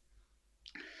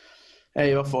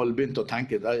jeg I hvert fall begynt å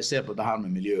tenke jeg ser på det her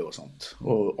med miljø og sånt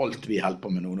og alt vi holder på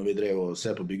med nå når vi drev og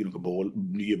ser på å bygge noen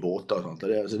nye båter og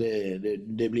sånt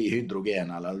det blir hydrogen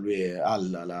eller det blir el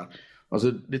eller altså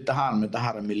dette her med dette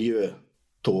her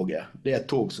miljøtoget det et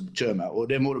tog som kommer og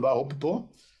det må du bare hoppe på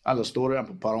eller står du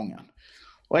igjen på perrongen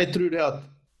og jeg tror det at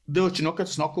det var ikke noe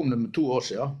å snakke om det med 2 år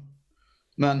siden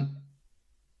men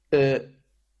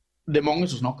det mange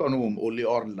som snakker nå om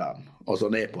oljealderen, altså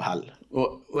det på hell.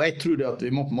 Og jeg tror det at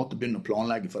vi må på en måte begynne å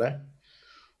planlegge for det.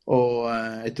 Og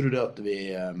jeg tror det at vi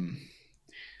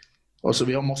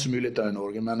har masse muligheter I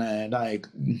Norge, men jeg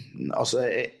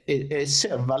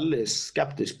ser veldig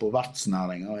skeptisk på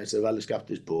verftsnæringen, jeg ser veldig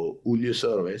skeptisk på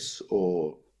oljeservice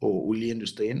og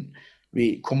oljeindustrien.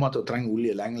 Vi kommer til å trenge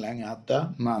olje lenge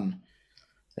etter, men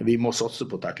vi må satse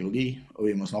på teknologi, og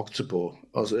vi må snakke på,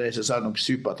 altså det ikke noen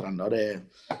supertrender,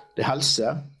 det helse,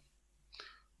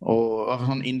 og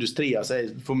sånn industri, altså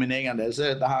for min egen del,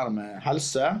 så det her med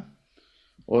helse,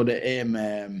 og det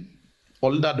med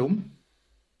alderdom,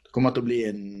 det kommer til å bli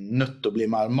nødt til å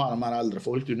bli mer og mer eldre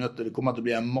folk, det kommer til å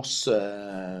bli en masse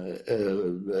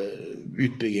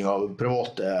utbygging av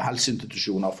private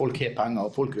helseinstitusjoner, folk har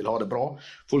penger, folk vil ha det bra,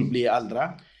 folk blir eldre,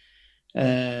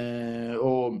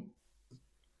 og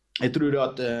jeg tror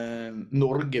at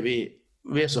Norge, vi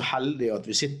så heldige at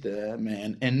vi sitter med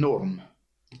en enorm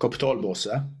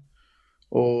kapitalbase,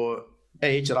 og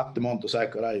jeg ikke rette mann til å si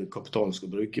hva de kapitalen skal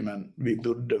bruke, men vi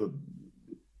burde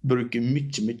bruke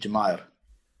mye mer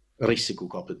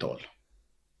risikokapital.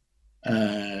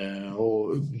 Og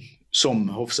som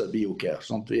Hofseth Biocare,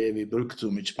 sant? Vi bruker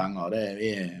så mye penger, vi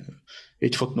har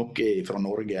ikke fått noe fra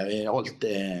Norge, alt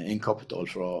innkapital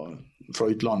fra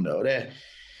utlandet, og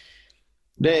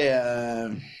det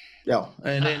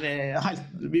helt,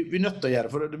 vi nødt til å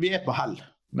gjøre, for vi på hell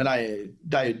med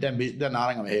den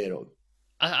næringen vi har I dag.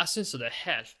 Jeg synes jo det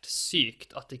helt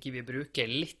sykt at ikke vi bruker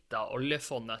litt av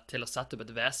oljefondet til å sette opp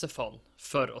et VC-fond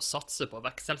for å satse på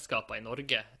vekstselskaper I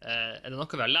Norge. Det noe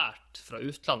vi har lært fra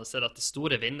utlandet, så det at de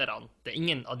store vinnerne, det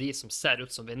ingen av de som ser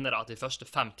ut som vinnere de første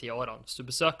 5-10 årene. Hvis du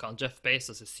besøker Jeff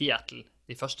Bezos I Seattle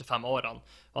de første 5 årene,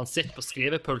 og han sitter på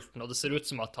skrivepulten, og det ser ut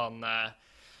som at han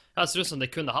det ser ut som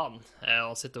det kunne han, og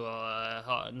han sitter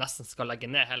og nesten skal legge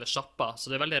ned hele shoppa, så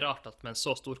det veldig rart at med en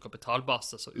så stor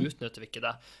kapitalbase så utnytter vi ikke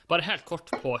det. Bare helt kort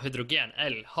på hydrogen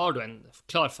L, har du en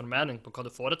klar formening på hva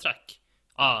du foretrekker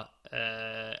av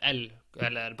L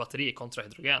eller batteri kontra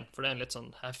hydrogen? For det en litt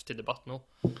sånn heftig debatt nå.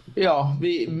 Ja,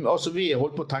 vi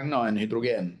holdt på å tegne en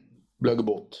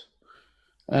hydrogen-bløggebåt.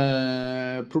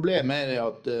 Problemet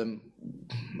at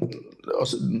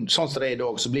sånn som det I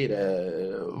dag så blir det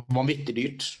vanvittig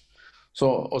dyrt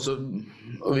så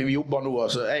vi jobber nå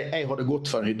jeg hadde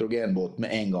gått for en hydrogenbåt med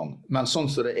en gang men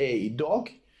sånn som det I dag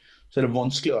så det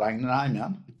vanskelig å regne det hjem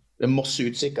igjen det masse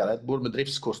utsikkerhet både med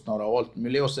driftskostnader og alt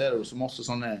mulig og så det jo så masse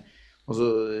sånne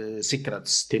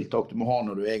sikkerhetstiltak du må ha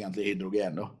når du egentlig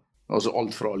hydrogen da. Altså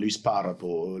alt fra lyspærer på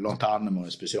lanterne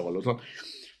med spesial og sånn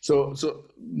Så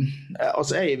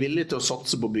altså jeg villig til å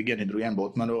satse på å bygge en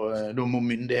hydrogenbåt, men da må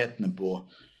myndighetene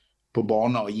på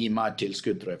banen gi mer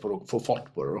tilskudd tror jeg, for å få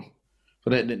fart på det. Da.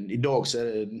 For i dag så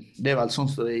det vel sånn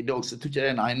som i dag, så jeg tror ikke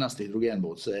det den eneste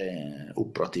hydrogenbåt som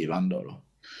operativ enda da.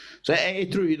 Så jeg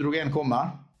tror hydrogen kommer.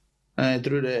 Jeg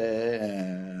tror det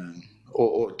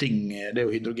og ting, det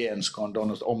jo hydrogen som kan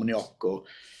dannes ammoniakk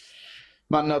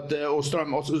men at, og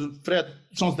strøm, for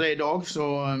sånn som det i dag, så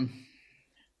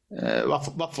i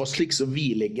hvert fall slik som vi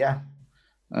ligger,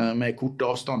 med korte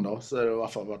avstander, så det i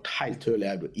hvert fall vært helt høylig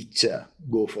å ikke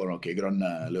gå for noen grønne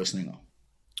løsninger.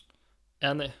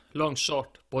 Enig. Long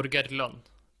short, borgerlønn.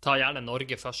 Ta gjerne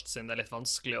Norge først, siden det litt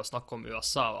vanskelig å snakke om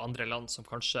USA og andre land som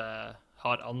kanskje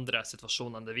har andre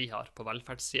situasjoner enn det vi har på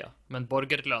velferdssiden. Men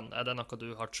borgerlønn, det noe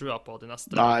du har trua på de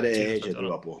neste? Nei, det ikke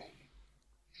trua på.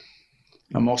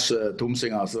 Det masse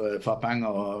tomsinger som får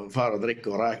penger og får å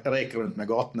drikke og reker rundt med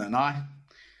gatene.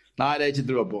 Nei, det ikke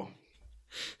trua på.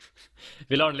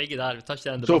 Vi lar den ligge der, vi tar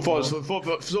ikke den debatten.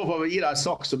 Så får vi gi deg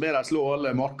saks og be deg slå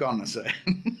alle markene seg.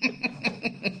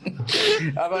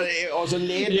 Altså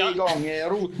lede i gang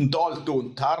roten til alt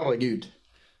ondt, herregud.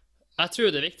 Jeg tror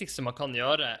det viktigste man kan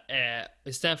gjøre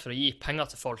i stedet for å gi penger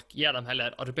til folk, gi dem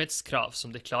heller arbeidskrav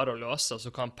som de klarer å løse, og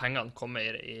så kan pengene komme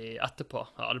etterpå.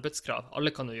 Arbeidskrav.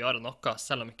 Alle kan jo gjøre noe,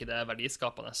 selv om ikke det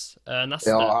verdiskapende.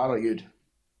 Neste. Ja, herregud.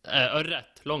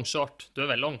 Ørret, long short. Du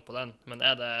vel long på den, men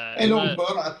det... Jeg long på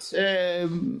ørret.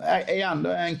 Igjen,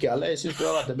 det enkel. Jeg synes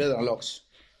ørret bedre enn laks.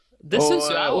 Det synes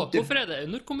jo jeg også. Hvorfor det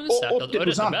underkommunisert at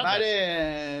ørret bedre? Nei,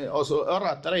 altså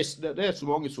ørret, det så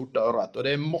mange sorter ørret, og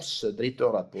det masse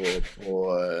drittørret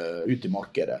ute i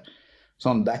markedet.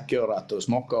 Sånn dekkørret og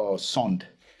smaker sand.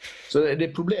 Så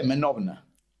det problem med navnet.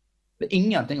 Det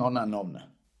ingenting annet enn navnet.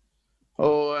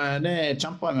 Og det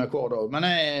kjemper jeg med hver dag. Men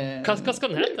hva skal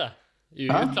den hete? I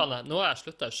utlandet? Nå har jeg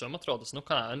sluttet i Sjømatrådet, så nå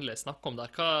kan jeg endelig snakke om det.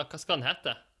 Hva skal den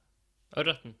hete?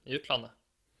 Ørreten i utlandet?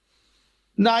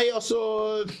 Nei, altså,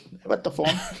 jeg vet da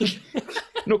faen.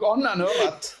 Noe annet enn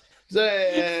ørret. Så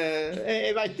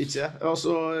jeg vet ikke.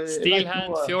 Altså,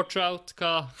 Steelhead, fjordtrout,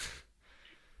 hva?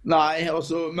 Nei,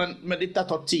 altså, men dette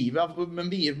tar tid. Men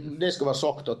det skal være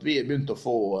sagt at vi begynt å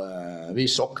få,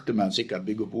 vi sakte, men sikkert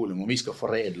bygge opp volum, og vi skal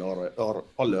foredle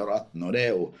alle ørreten, og det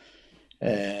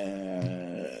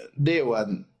er jo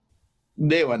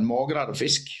en magrere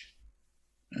fisk.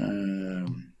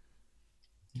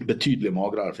 Betydelig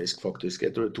magrere fisk, faktisk.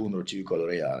 Jeg tror det 220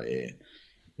 kalorier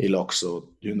i laks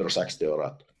og 160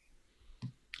 ørret.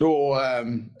 Og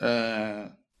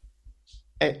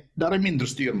der mindre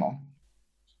styrmann.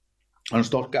 Den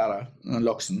sterkere enn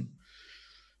laksen.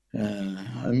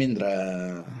 Mindre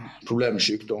problem med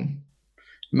sykdom.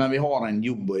 Men vi har en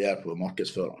jobb å gjøre på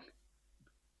markedsføreren.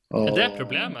 Det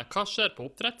problemet? Hva skjer på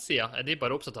oppdrettssiden? De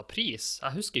bare opptatt av pris?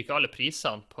 Jeg husker ikke alle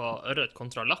prisene på ørret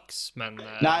kontra laks, men...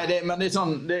 Nei, men det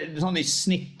er sånn i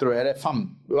snitt, tror jeg, det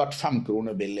vært 5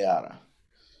 kroner billigere.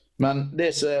 Men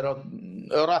det som at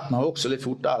ørreten har også litt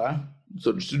fortere,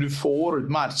 så du får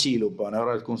ut mer kilo på en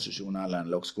ørretkonsesjon eller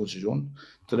en lakskonsesjon.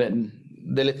 Så det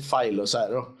er litt feil å si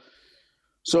da.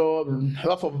 Så i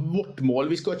hvert fall vårt mål,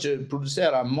 vi skal ikke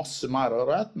produsere masse mer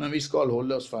ørret, men vi skal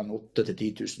holde oss for en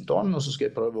 8-10 000 tonn, og så skal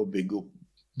jeg prøve å bygge opp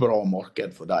bra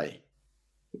marked for deg,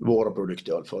 våre produkter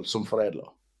i alle fall, som foredler.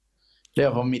 Det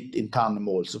var mitt interne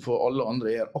mål, så får alle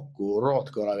andre gjøre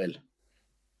akkurat hva de vil.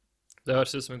 Det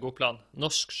høres ut som en god plan.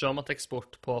 Norsk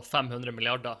sjømateksport på 500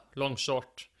 milliarder, long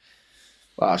short.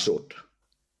 Hva short?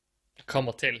 Hva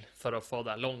må til for å få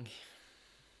deg long?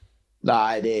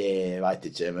 Nei, det vet jeg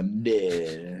ikke, men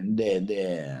nei,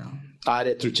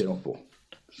 det tror jeg ikke noe på.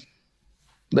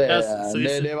 Det er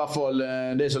i hvert fall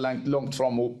det er så langt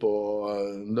frem opp,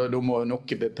 og da må noe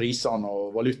på prisene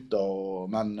og valuta,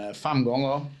 men 5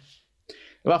 ganger.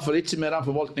 I hvert fall ikke med den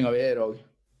forvaltningen vi i dag.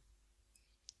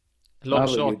 Long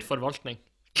short forvaltning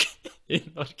i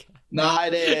Norge. Nei,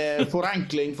 det er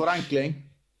forenkling.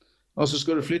 Og så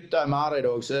skal du flytte en mer i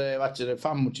dag, så jeg vet ikke, det er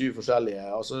 25 forskjellige.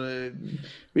 Altså,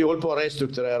 vi holder på å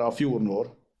restrukturere fjorden vår.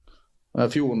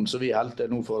 Fjorden som vi helter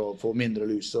nå for å få mindre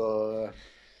lus. Så,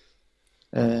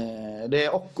 det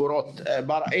er akkurat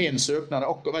bare en søknad.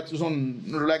 Vet du, sånn,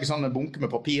 når du legger sånne bunker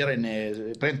med papir inn i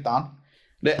printeren,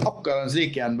 det er akkurat en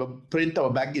slik en printer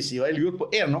på begge sider. Jeg lurer på,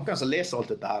 er det noen som leser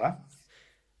alt dette her?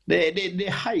 Det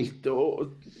er helt...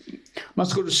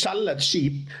 Men skal du selge et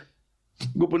skip...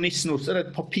 Gå på Nissen, så er det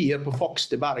et papir på faks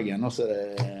til Bergen, og så er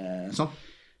det sånn.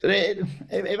 Så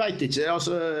jeg vet ikke,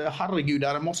 altså, herregud, det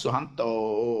er masse å hente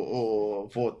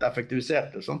og få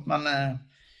effektivisert det, sånt, men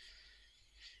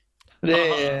det...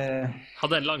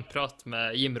 Hadde en lang prat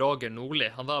med Jim Roger Nordli.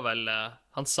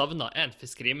 Han savnet en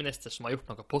fiskeriminister som har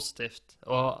gjort noe positivt,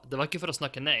 og det var ikke for å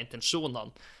snakke ned intensjonene,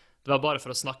 det var bare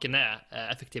for å snakke ned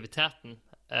effektiviteten.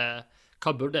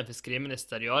 Hva burde en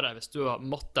fiskeriminister gjøre hvis du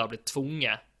måtte ha blitt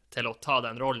tvunget til å ta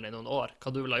den rollen i noen år?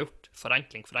 Hva du ville ha gjort?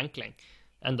 forenkling.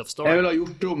 End of story. Jeg ville ha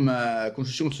gjort om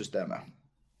konsesjonssystemet.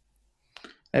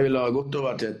 Jeg ville ha gått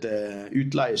over til et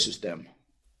utleiesystem,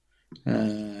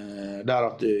 der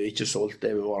at du ikke solgte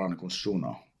evigvarende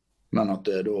konsesjoner, men at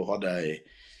du da hadde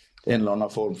en eller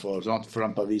annen form for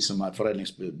eksempel vi som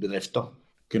foredlingsbedrift da,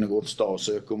 kunne gå til stad og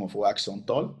søke om å få x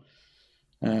antall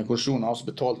konsesjoner, så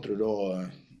betalte du da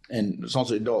sånn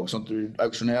som i dag, sånn at du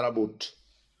auksjonerer bort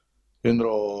en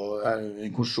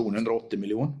konsesjon 180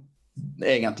 millioner.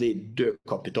 Egentlig død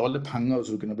kapital, det penger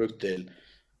som du kunne brukt til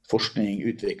forskning,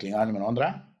 utvikling, ene med andre.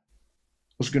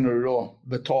 Og så kunne du da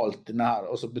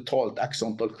betalt x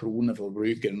antall kroner for å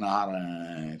bruke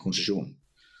denne konsesjonen.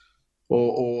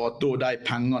 Og at da de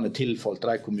pengene tilfalt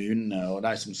de kommunene og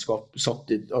de som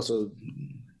satt i, altså,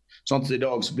 sånn at i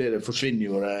dag så forsvinner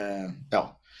jo det, ja.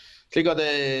 Slik at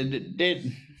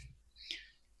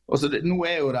nå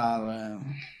jo der,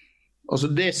 altså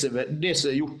det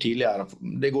som gjort tidligere,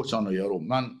 det går ikke an å gjøre om,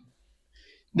 men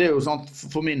det jo sånn,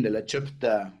 for min del, jeg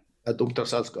kjøpte et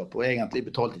oppdrettsselskap, og egentlig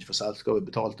betalte ikke for selskapet,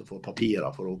 betalte for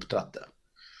papirer for å oppdrette.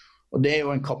 Og det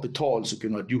jo en kapital som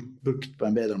kunne vært brukt på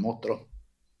en bedre måte da.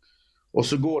 Og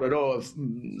så går det da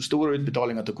store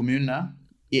utbetalinger til kommunene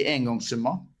i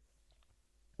engangssummer.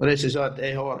 Og det synes jeg at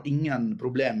jeg har ingen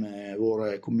problem med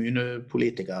våre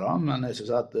kommunepolitikere, men jeg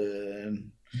synes at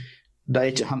de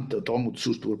ikke hentet å ta imot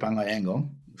så store penger i en gang.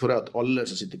 For at alle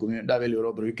som sitter i kommunen, de vil jo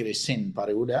da bruke det i sin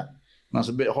periode. Men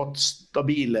så har hatt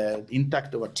stabile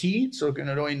inntekter over tid, så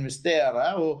kunne da investere.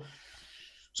 Og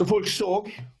så folk så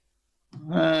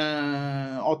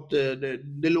at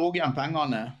det lå igjen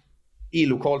pengene i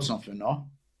lokalsamfunnet,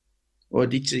 og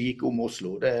at det ikke gikk om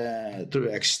Oslo. Det tror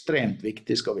jeg ekstremt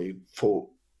viktig, skal vi få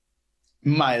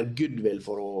mer goodwill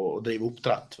for å drive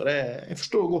oppdrett. For jeg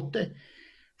forstår godt det.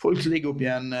 Folk som ligger oppe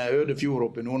i en øde fjord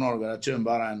oppe i Nord-Norge, det kommer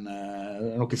bare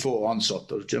noen få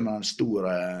ansatte, og det kommer en stor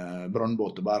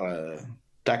brannbåt og bare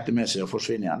tar det med seg og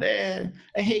forsvinner igjen.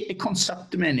 Jeg kan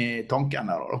sette meg inn i tanken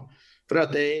der da. For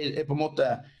at jeg på en måte,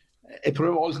 jeg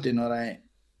prøver alltid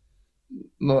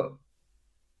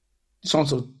sånn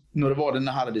som når det var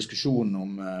denne her diskusjonen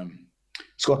om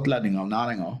skattlegging av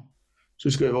næringer, så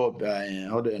husker jeg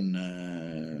hadde en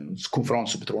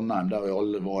konferanse på Trondheim der vi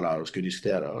alle var der og skulle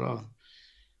diskutere, og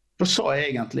da sa jeg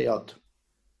egentlig at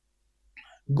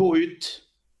gå ut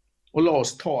og la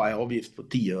oss ta en avgift på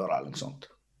 10 øre eller noe sånt.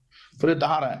 For dette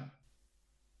her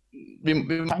vi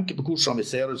må tenke på hvordan vi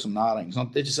ser ut som næring.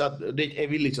 Sant? Det ikke så at, jeg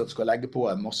vil ikke at du skal legge på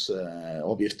en masse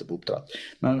avgifter på oppdrett.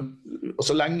 Men og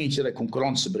så lenge ikke det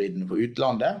konkurransebridende på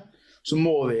utlandet, så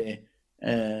må vi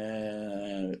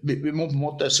må på en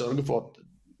måte sørge for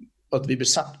at vi blir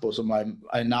sett på som en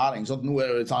næring. Sant? Nå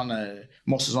det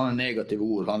masse sånne negative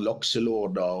ord, sånn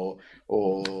lakselorder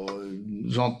og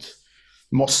sånt.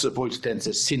 Masse folk tjener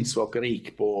seg sinnssvakt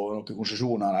rik på noen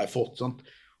konsesjoner de har fått. Sant?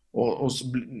 Og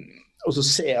så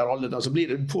ser alle det, så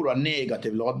får du en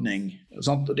negativ ladning.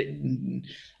 Sant? Og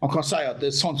man kan si at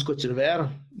sånn skal ikke det være,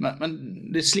 men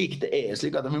det slik det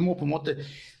slik at vi må på en måte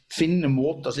finne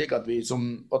måter slik at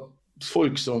at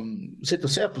folk som sitter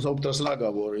og ser på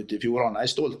oppdrettsanleggene våre ute i fjordene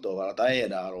stolt over at de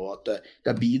der, og at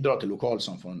de bidrar til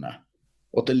lokalsamfunnet,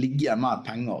 og at det ligger mer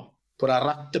penger på de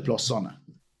rette plassene.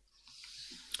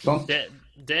 Sånn?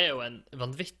 Det jo en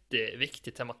vanvittig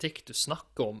viktig tematikk du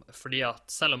snakker om, fordi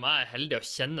at selv om jeg heldig å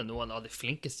kjenne noen av de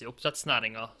flinkeste i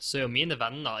oppdrettsnæringen, så jo mine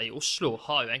venner i Oslo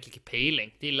har jo egentlig ikke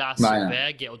peiling. De leser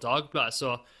VG og Dagbladet,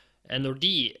 så når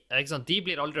de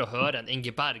blir aldri å høre en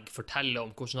Inge Berg fortelle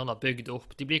om hvordan han har bygd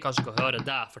opp. De blir kanskje ikke å høre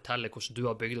deg fortelle hvordan du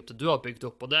har bygd opp det du har bygd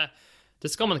opp, og det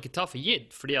skal man ikke ta for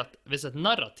gitt, fordi at hvis et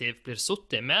narrativ blir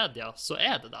suttet i media, så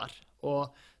det der.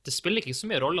 Og det spiller ikke så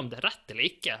mye rolle om det rett eller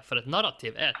ikke, for et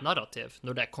narrativ et narrativ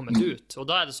når det kommet ut. Og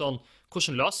da det sånn,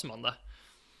 hvordan løser man det?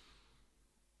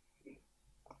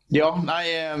 Ja, nei,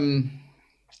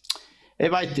 jeg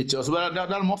vet ikke. Altså,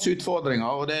 det masse utfordringer,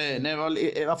 og det vel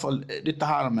i hvert fall dette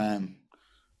her med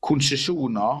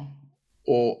konsesjoner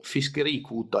og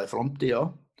fiskerikvoter i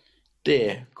fremtiden,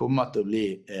 det kommer til å bli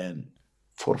en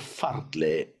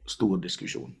forferdelig stor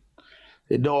diskusjon.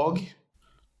 I dag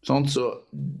sånn, så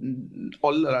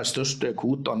alle de største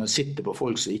kvotene sitter på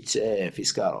folk som ikke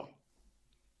fiskere.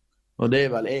 Og det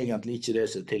vel egentlig ikke det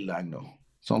som tilheng da.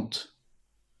 Sånt.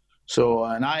 Så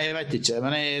nei, jeg vet ikke.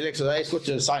 Men jeg skal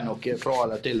ikke si noe fra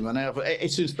eller til. Men jeg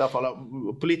synes i hvert fall at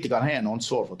politikerne har en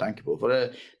ansvar for å tenke på. For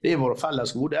det våre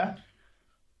felles gode.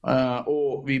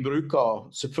 Og vi bruker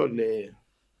selvfølgelig,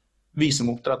 vi som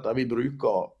oppdretter, vi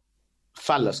bruker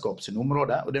fellesskap sin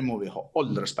område. Og det må vi ha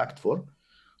all respekt for.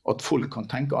 At folk kan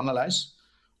tenke annerledes.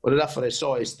 Og det derfor jeg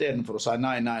sa i stedet for å si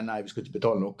nei, vi skal ikke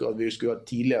betale noe, at vi skulle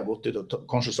tidligere gått ut og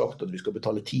kanskje sagt at vi skal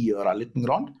betale 10 øre en liten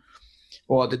grann.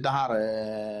 Og at dette her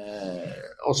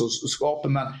altså skape,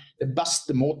 men det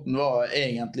beste måten var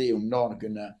egentlig om da han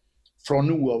kunne fra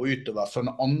nå av utover for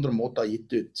andre måter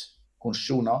gitt ut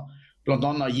konsesjoner, blant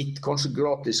annet gitt kanskje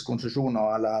gratis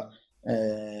konsesjoner eller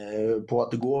på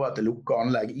at det går over til lukket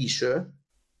anlegg i sjø.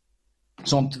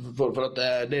 Sånt, for at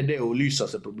det er jo lyser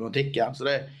seg problematikken. Så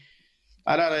det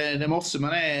er masse,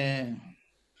 men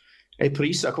jeg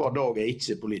priser hver dag jeg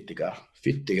ikke er politiker.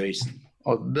 Fytte grisen.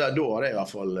 Og da har jeg i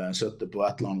hvert fall sittet på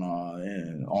et eller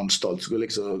annet anstalt.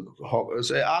 Liksom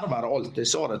så jeg ærer alt. Jeg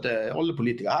sa det til alle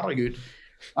politikere. Herregud,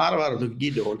 ærer at dere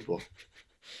gidder holdt på.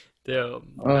 Det er jo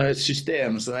et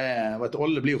system som vet,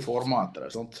 alle blir jo formet etter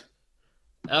det, sant?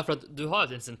 Ja, for at du har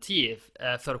et insentiv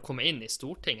for å komme inn i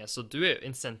Stortinget, så du er jo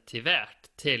insentivert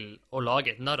til å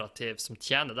lage et narrativ som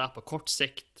tjener deg på kort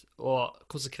sikt, og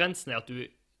konsekvensen er at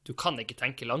du kan ikke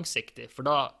tenke langsiktig, for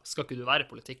da skal ikke du være i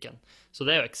politikken. Så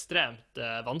det er jo ekstremt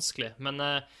vanskelig. Men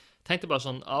jeg tenkte bare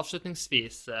sånn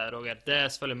avslutningsvis, Roger, det er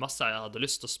selvfølgelig masse jeg hadde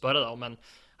lyst til å spørre deg om, men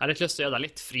jeg har litt lyst til å gjøre deg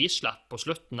litt frislepp på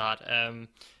slutten her.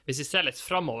 Hvis vi ser litt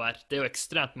fremover, det er jo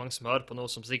ekstremt mange som hører på noe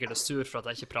som sikkert er sur for at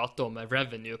jeg ikke prater om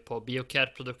revenue på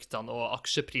BioCare-produktene og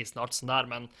aksjeprisen og alt sånt der,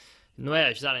 men nå er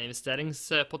jo ikke det en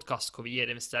investeringspodcast hvor vi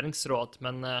gir investeringsråd,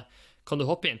 men kan du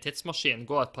hoppe i en tidsmaskin,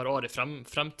 gå et par år i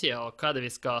fremtiden, og hva er det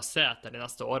vi skal se etter de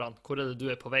neste årene? Hvor er det du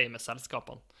er på vei med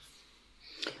selskapene?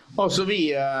 Altså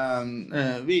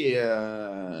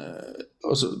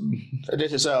altså, det er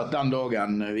ikke å si at den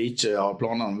dagen vi ikke har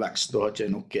planer om vekst, da har ikke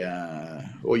jeg noe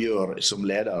å gjøre som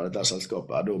leder av dette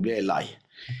selskapet, da blir jeg lei.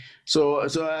 Så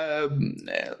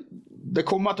det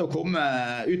kommer til å komme,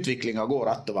 utviklingen går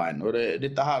rett veien, og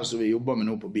dette her som vi jobber med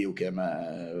nå på BioCare med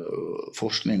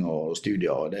forskning og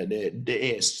studier, det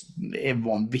er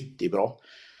vanvittig bra.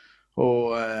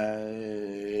 Og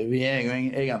vi er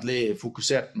egentlig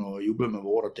fokusert med å jobbe med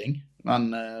våre ting.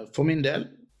 Men for min del,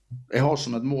 jeg har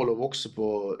som et mål å vokse på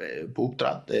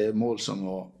oppdrett. Det er et mål som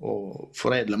å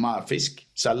foredle mer fisk,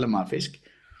 selge mer fisk.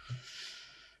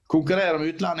 Konkurrere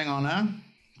med utlendingene,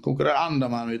 konkurrere enda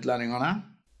mer med utlendingene.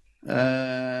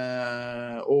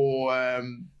 Og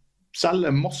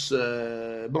selge masse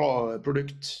bra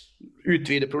produkt.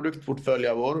 Utvide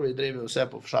produktportføljen vår. Vi driver og ser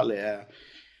på forskjellige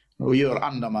og gjør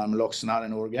enda mer med laksen her i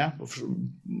Norge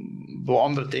på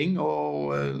andre ting,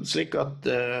 og slik at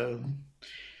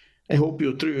jeg håper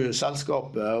jo tror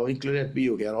selskapet og inkludert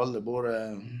BioCare alle både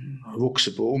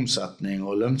vokser på omsetning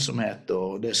og lønnsomhet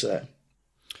og det som er.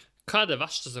 Hva er det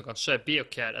verste som kan skje i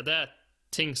BioCare? Er det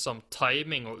ting som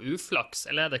timing og uflaks,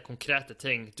 eller er det konkrete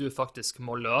ting du faktisk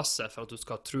må løse for at du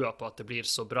skal ha trua på at det blir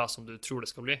så bra som du tror det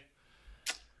skal bli?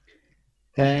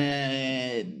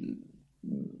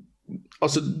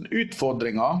 Altså,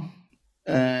 utfordringen,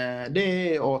 det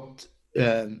er at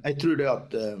jeg tror det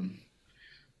at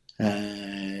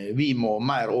vi må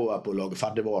mer over på å lage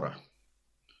ferdigvare.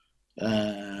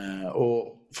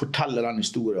 Og fortelle den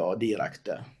historien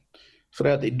direkte. For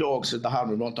det at i dag så det her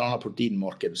med blant annet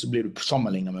proteinmarked, så blir du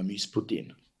sammenlignet med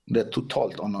myseprotein. Det er et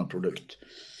totalt annet produkt.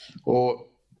 Og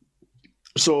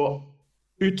så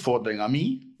utfordringen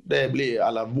min,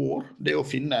 eller vår, det er å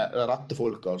finne rette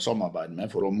folk å samarbeide med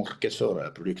for å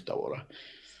markedsføre produktene våre.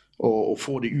 Og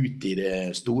få det ut i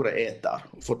det store eter,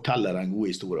 og fortelle den gode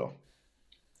historien.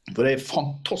 For det er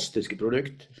fantastiske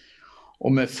produkt,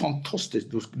 og med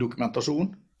fantastisk dokumentasjon.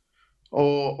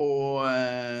 Og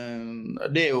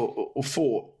det er jo å få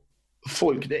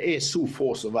folk, det er så få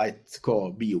som vet hva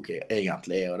BioCare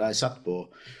egentlig er, og de har sett på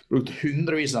brukt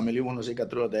hundrevis av millioner, så jeg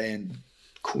tror at det er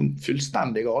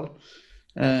fullstendig gal.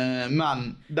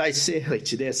 Men de ser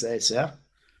ikke det som jeg ser,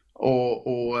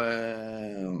 og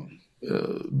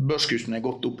børskursen er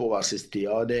gått oppover siste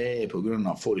tida. Det er på grunn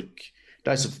av folk,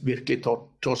 de som virkelig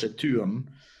tar seg turen.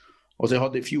 Altså jeg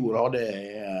hadde i fjor,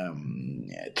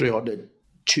 jeg tror jeg hadde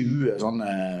 20 sånne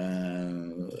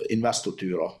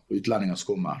investorturer på utlendinger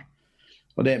som kommer.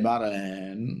 Og det er bare,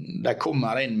 de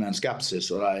kommer inn med en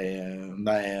skepsis, og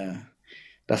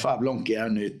de får blank i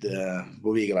øynene ut på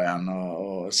Vigreien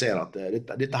og ser at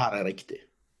dette her er riktig.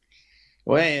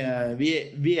 Og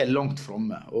vi er langt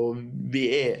fremme, og vi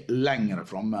er lengre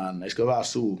fremme enn, jeg skal være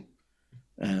så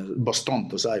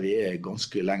bastant å si vi er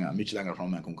mye lenger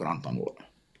fremme enn konkurrentene våre.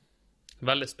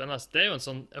 Veldig spennende. Det er jo en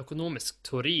sånn økonomisk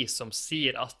teori som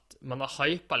sier at man har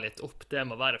hypet litt opp det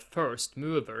med å være first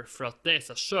mover, for at det i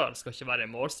seg selv skal ikke være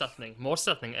en målsetning.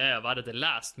 Målsetning er å være the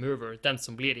last mover, den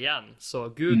som blir igjen. Så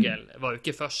Google var jo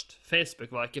ikke først, Facebook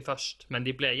var ikke først, men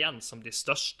de ble igjen som de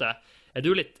største. Er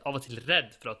du litt av og til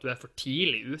redd for at du er for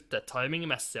tidlig ute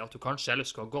timingmessig, at du kanskje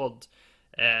ellers skulle ha gått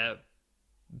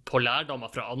på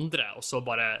lærdommer fra andre, og så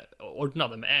bare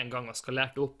ordnet det med en gang og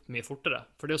skalerte opp mye fortere.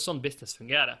 For det er jo sånn business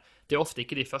fungerer. Det er ofte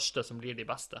ikke de første som blir de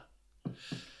beste.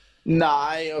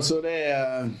 Nei, altså det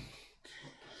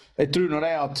jeg tror når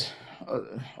det at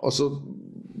altså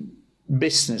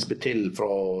business blir til fra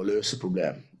å løse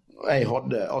problem.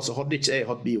 Hadde ikke jeg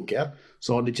hatt Biocare,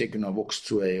 så hadde ikke jeg kunnet vokst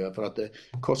så for at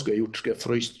hva skulle jeg gjort? Skulle jeg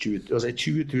fryst 20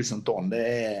 000 tonn?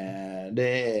 Det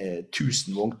er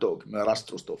 1000 vogntog med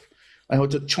restråstoff. Jeg har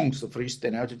ikke sjans å fryse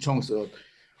den, jeg har ikke sjans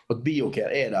at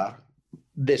Biocare der.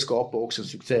 Det skaper også en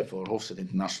suksess for Hofseth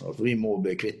International, for vi må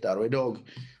bli kvitt der. Og i dag,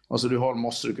 altså du har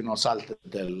masse du kunne ha solgt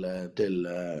til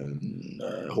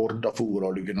Hordafôr,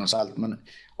 og du kunne ha solgt, men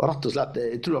rett og slett,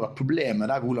 jeg tror det har vært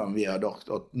problemet der hvordan vi har dagt,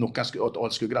 at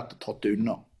alt skulle greit å tatt det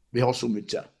unna. Vi har så mye.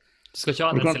 Du skal ikke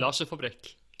ha en ensilasjefabrikk.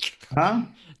 Hæ?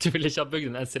 Du vil ikke ha bygd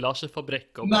en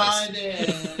ensilasjefabrikk? Nei,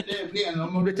 det blir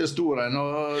må bli til stor en,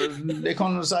 og det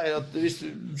kan jo si at hvis du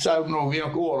sier nå, vi har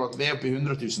ikke år at vi oppe i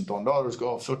 100 000 tonn, da du skal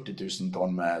ha 40 000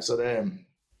 tonn med, så det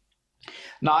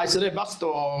så det best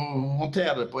å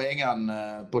håndtere det på egen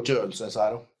på kjøl, så jeg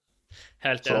sier da.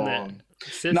 Helt enig.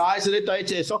 Nei, så dette har jeg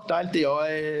ikke sagt det hele tiden, og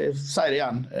jeg sier det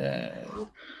igjen.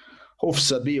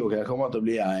 Hofseth Biocare kommer til å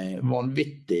bli en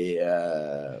vanvittig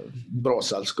bra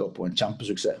selskap og en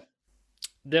kjempesuksess.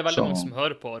 Det er veldig mange som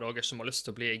hører på, Roger, som har lyst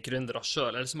til å bli gründere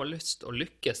selv, eller som har lyst til å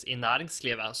lykkes i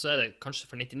næringslivet. Så er det kanskje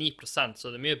for 99%, så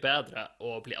er det mye bedre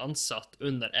å bli ansatt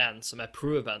under en som er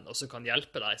proven, og som kan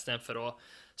hjelpe deg, i stedet for å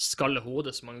skalle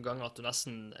hodet så mange ganger at du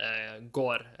nesten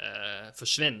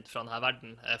forsvinner fra denne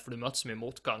verden, for du møter så mye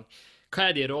motgang. Hva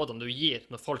er de rådene du gir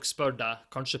når folk spør deg,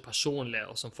 kanskje personlig,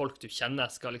 og som folk du kjenner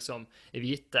skal liksom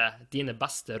vite dine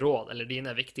beste råd, eller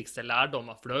dine viktigste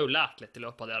lærdommer, for du har jo lært litt i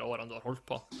løpet av de her årene du har holdt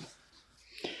på.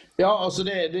 Ja, altså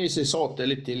det som jeg sa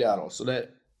til litt tidligere, altså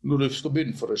når du skal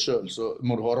begynne for deg selv, så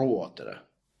må du ha råd til det.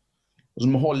 Altså,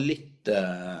 du må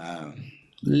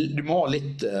ha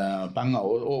litt penger,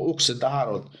 og også det her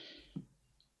at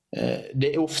det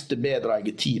er ofte bedre å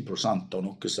eie 10% av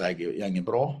noe som gjenger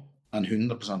bra, enn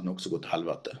 100% noe som går til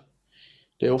helvete.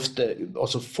 Det er ofte,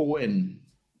 altså få inn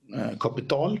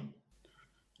kapital,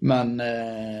 men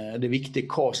det er viktig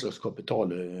hva slags kapital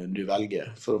du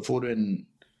velger. For får du inn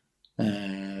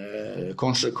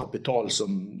kanskje kapital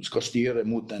som skal styre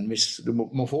mot en viss, du må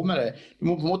på en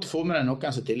måte få med deg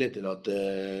noen som tillit til at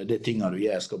det tingene du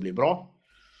gjør skal bli bra,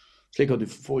 slik at du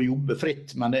får jobbe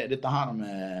fritt, men dette her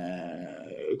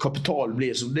med kapital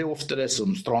det er ofte det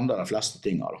som strander de fleste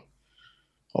tingene da.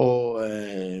 Og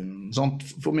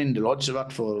for min del hadde det ikke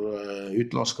vært for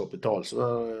utenlandsk kapital, så det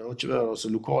hadde ikke vært altså,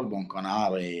 lokalbankene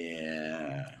her i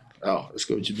jeg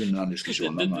skal jo ikke begynne den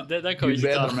diskusjonen, men det kan vi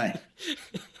ikke bedre ta. meg.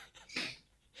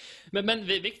 Men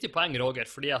viktig poeng, Roger,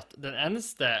 fordi at den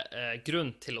eneste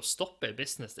grunn til å stoppe i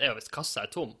business jo hvis kassa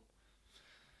tom.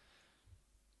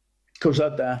 Hva sa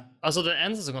du det? Altså, den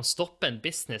eneste som kan stoppe en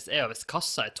business jo hvis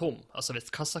kassa tom, altså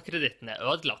hvis kassakreditten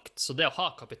ødelagt. Så det å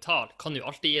ha kapital kan jo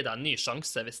alltid gi deg en ny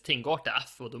sjanse hvis ting går til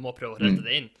F, og du må prøve å redde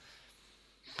det inn.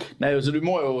 Nei, altså du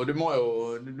må jo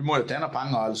tjene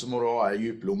penger, eller så må du ha en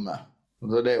djup lomme.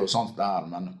 Det er jo sant det her,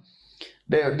 men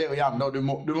det er jo igjen, da, du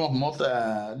må på en måte,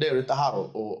 det er jo dette her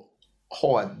å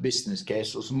ha et business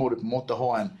case, og så må du på en måte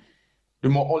du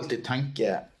må alltid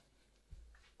tenke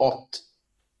at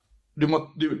du må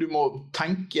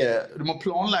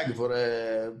planlegge for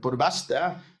det beste,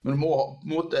 men du må på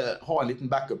en måte ha en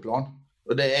liten backup-plan.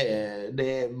 Og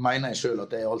det mener jeg selv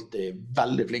at jeg er alltid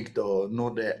veldig flink til, når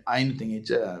det ene ting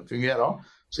ikke fungerer,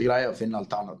 så greier jeg å finne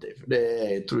alternativ.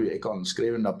 Jeg tror jeg kan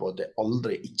skrive under på at jeg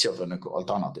aldri ikke har funnet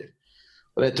alternativ.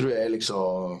 Og det tror jeg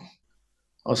liksom,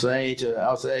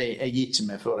 jeg gir ikke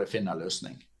meg før jeg finner en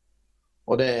løsning.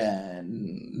 Og det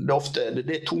er ofte,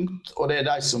 det er tungt, og det er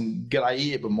de som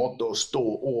greier på en måte å stå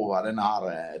over denne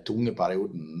her tunge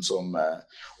perioden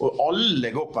og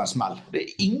alle går på en smell. Det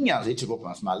er ingen som ikke går på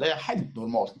en smell, det er helt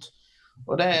normalt.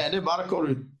 Og det er bare hva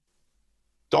du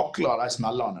takler de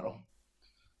smellene da.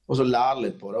 Og så lære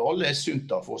litt på det. Alle er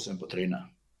sunt å få seg på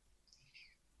trynet.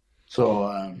 Så...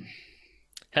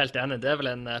 Helt enig, det er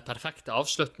vel en perfekt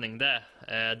avslutning det.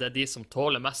 Det er de som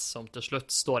tåler mest som til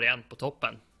slutt står igjen på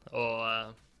toppen. Og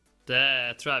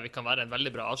det tror jeg vi kan være en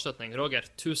veldig bra avslutning. Roger,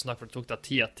 tusen takk for at du tok deg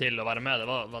tida til å være med. Det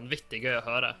var vanvittig gøy å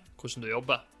høre hvordan du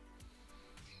jobber.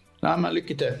 Nei, men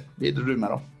lykke til. Videre du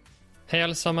med da. Hei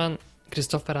alle sammen,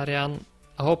 Kristoffer her igjen.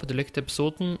 Jeg håper du likte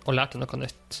episoden og lærte noe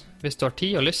nytt. Hvis du har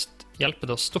tid og lyst, hjelper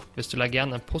det oss stort hvis du legger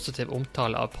igjen en positiv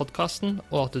omtale av podcasten,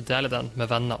 og at du deler den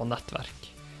med venner og nettverk.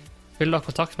 Vil du ha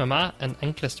kontakt med meg, den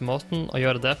enkleste måten å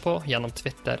gjøre det på gjennom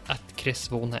Twitter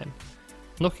 @ChrisVonheim.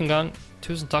 Nok en gang,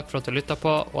 tusen takk for at du lyttet på,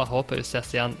 og jeg håper vi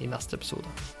ses igjen i neste episode.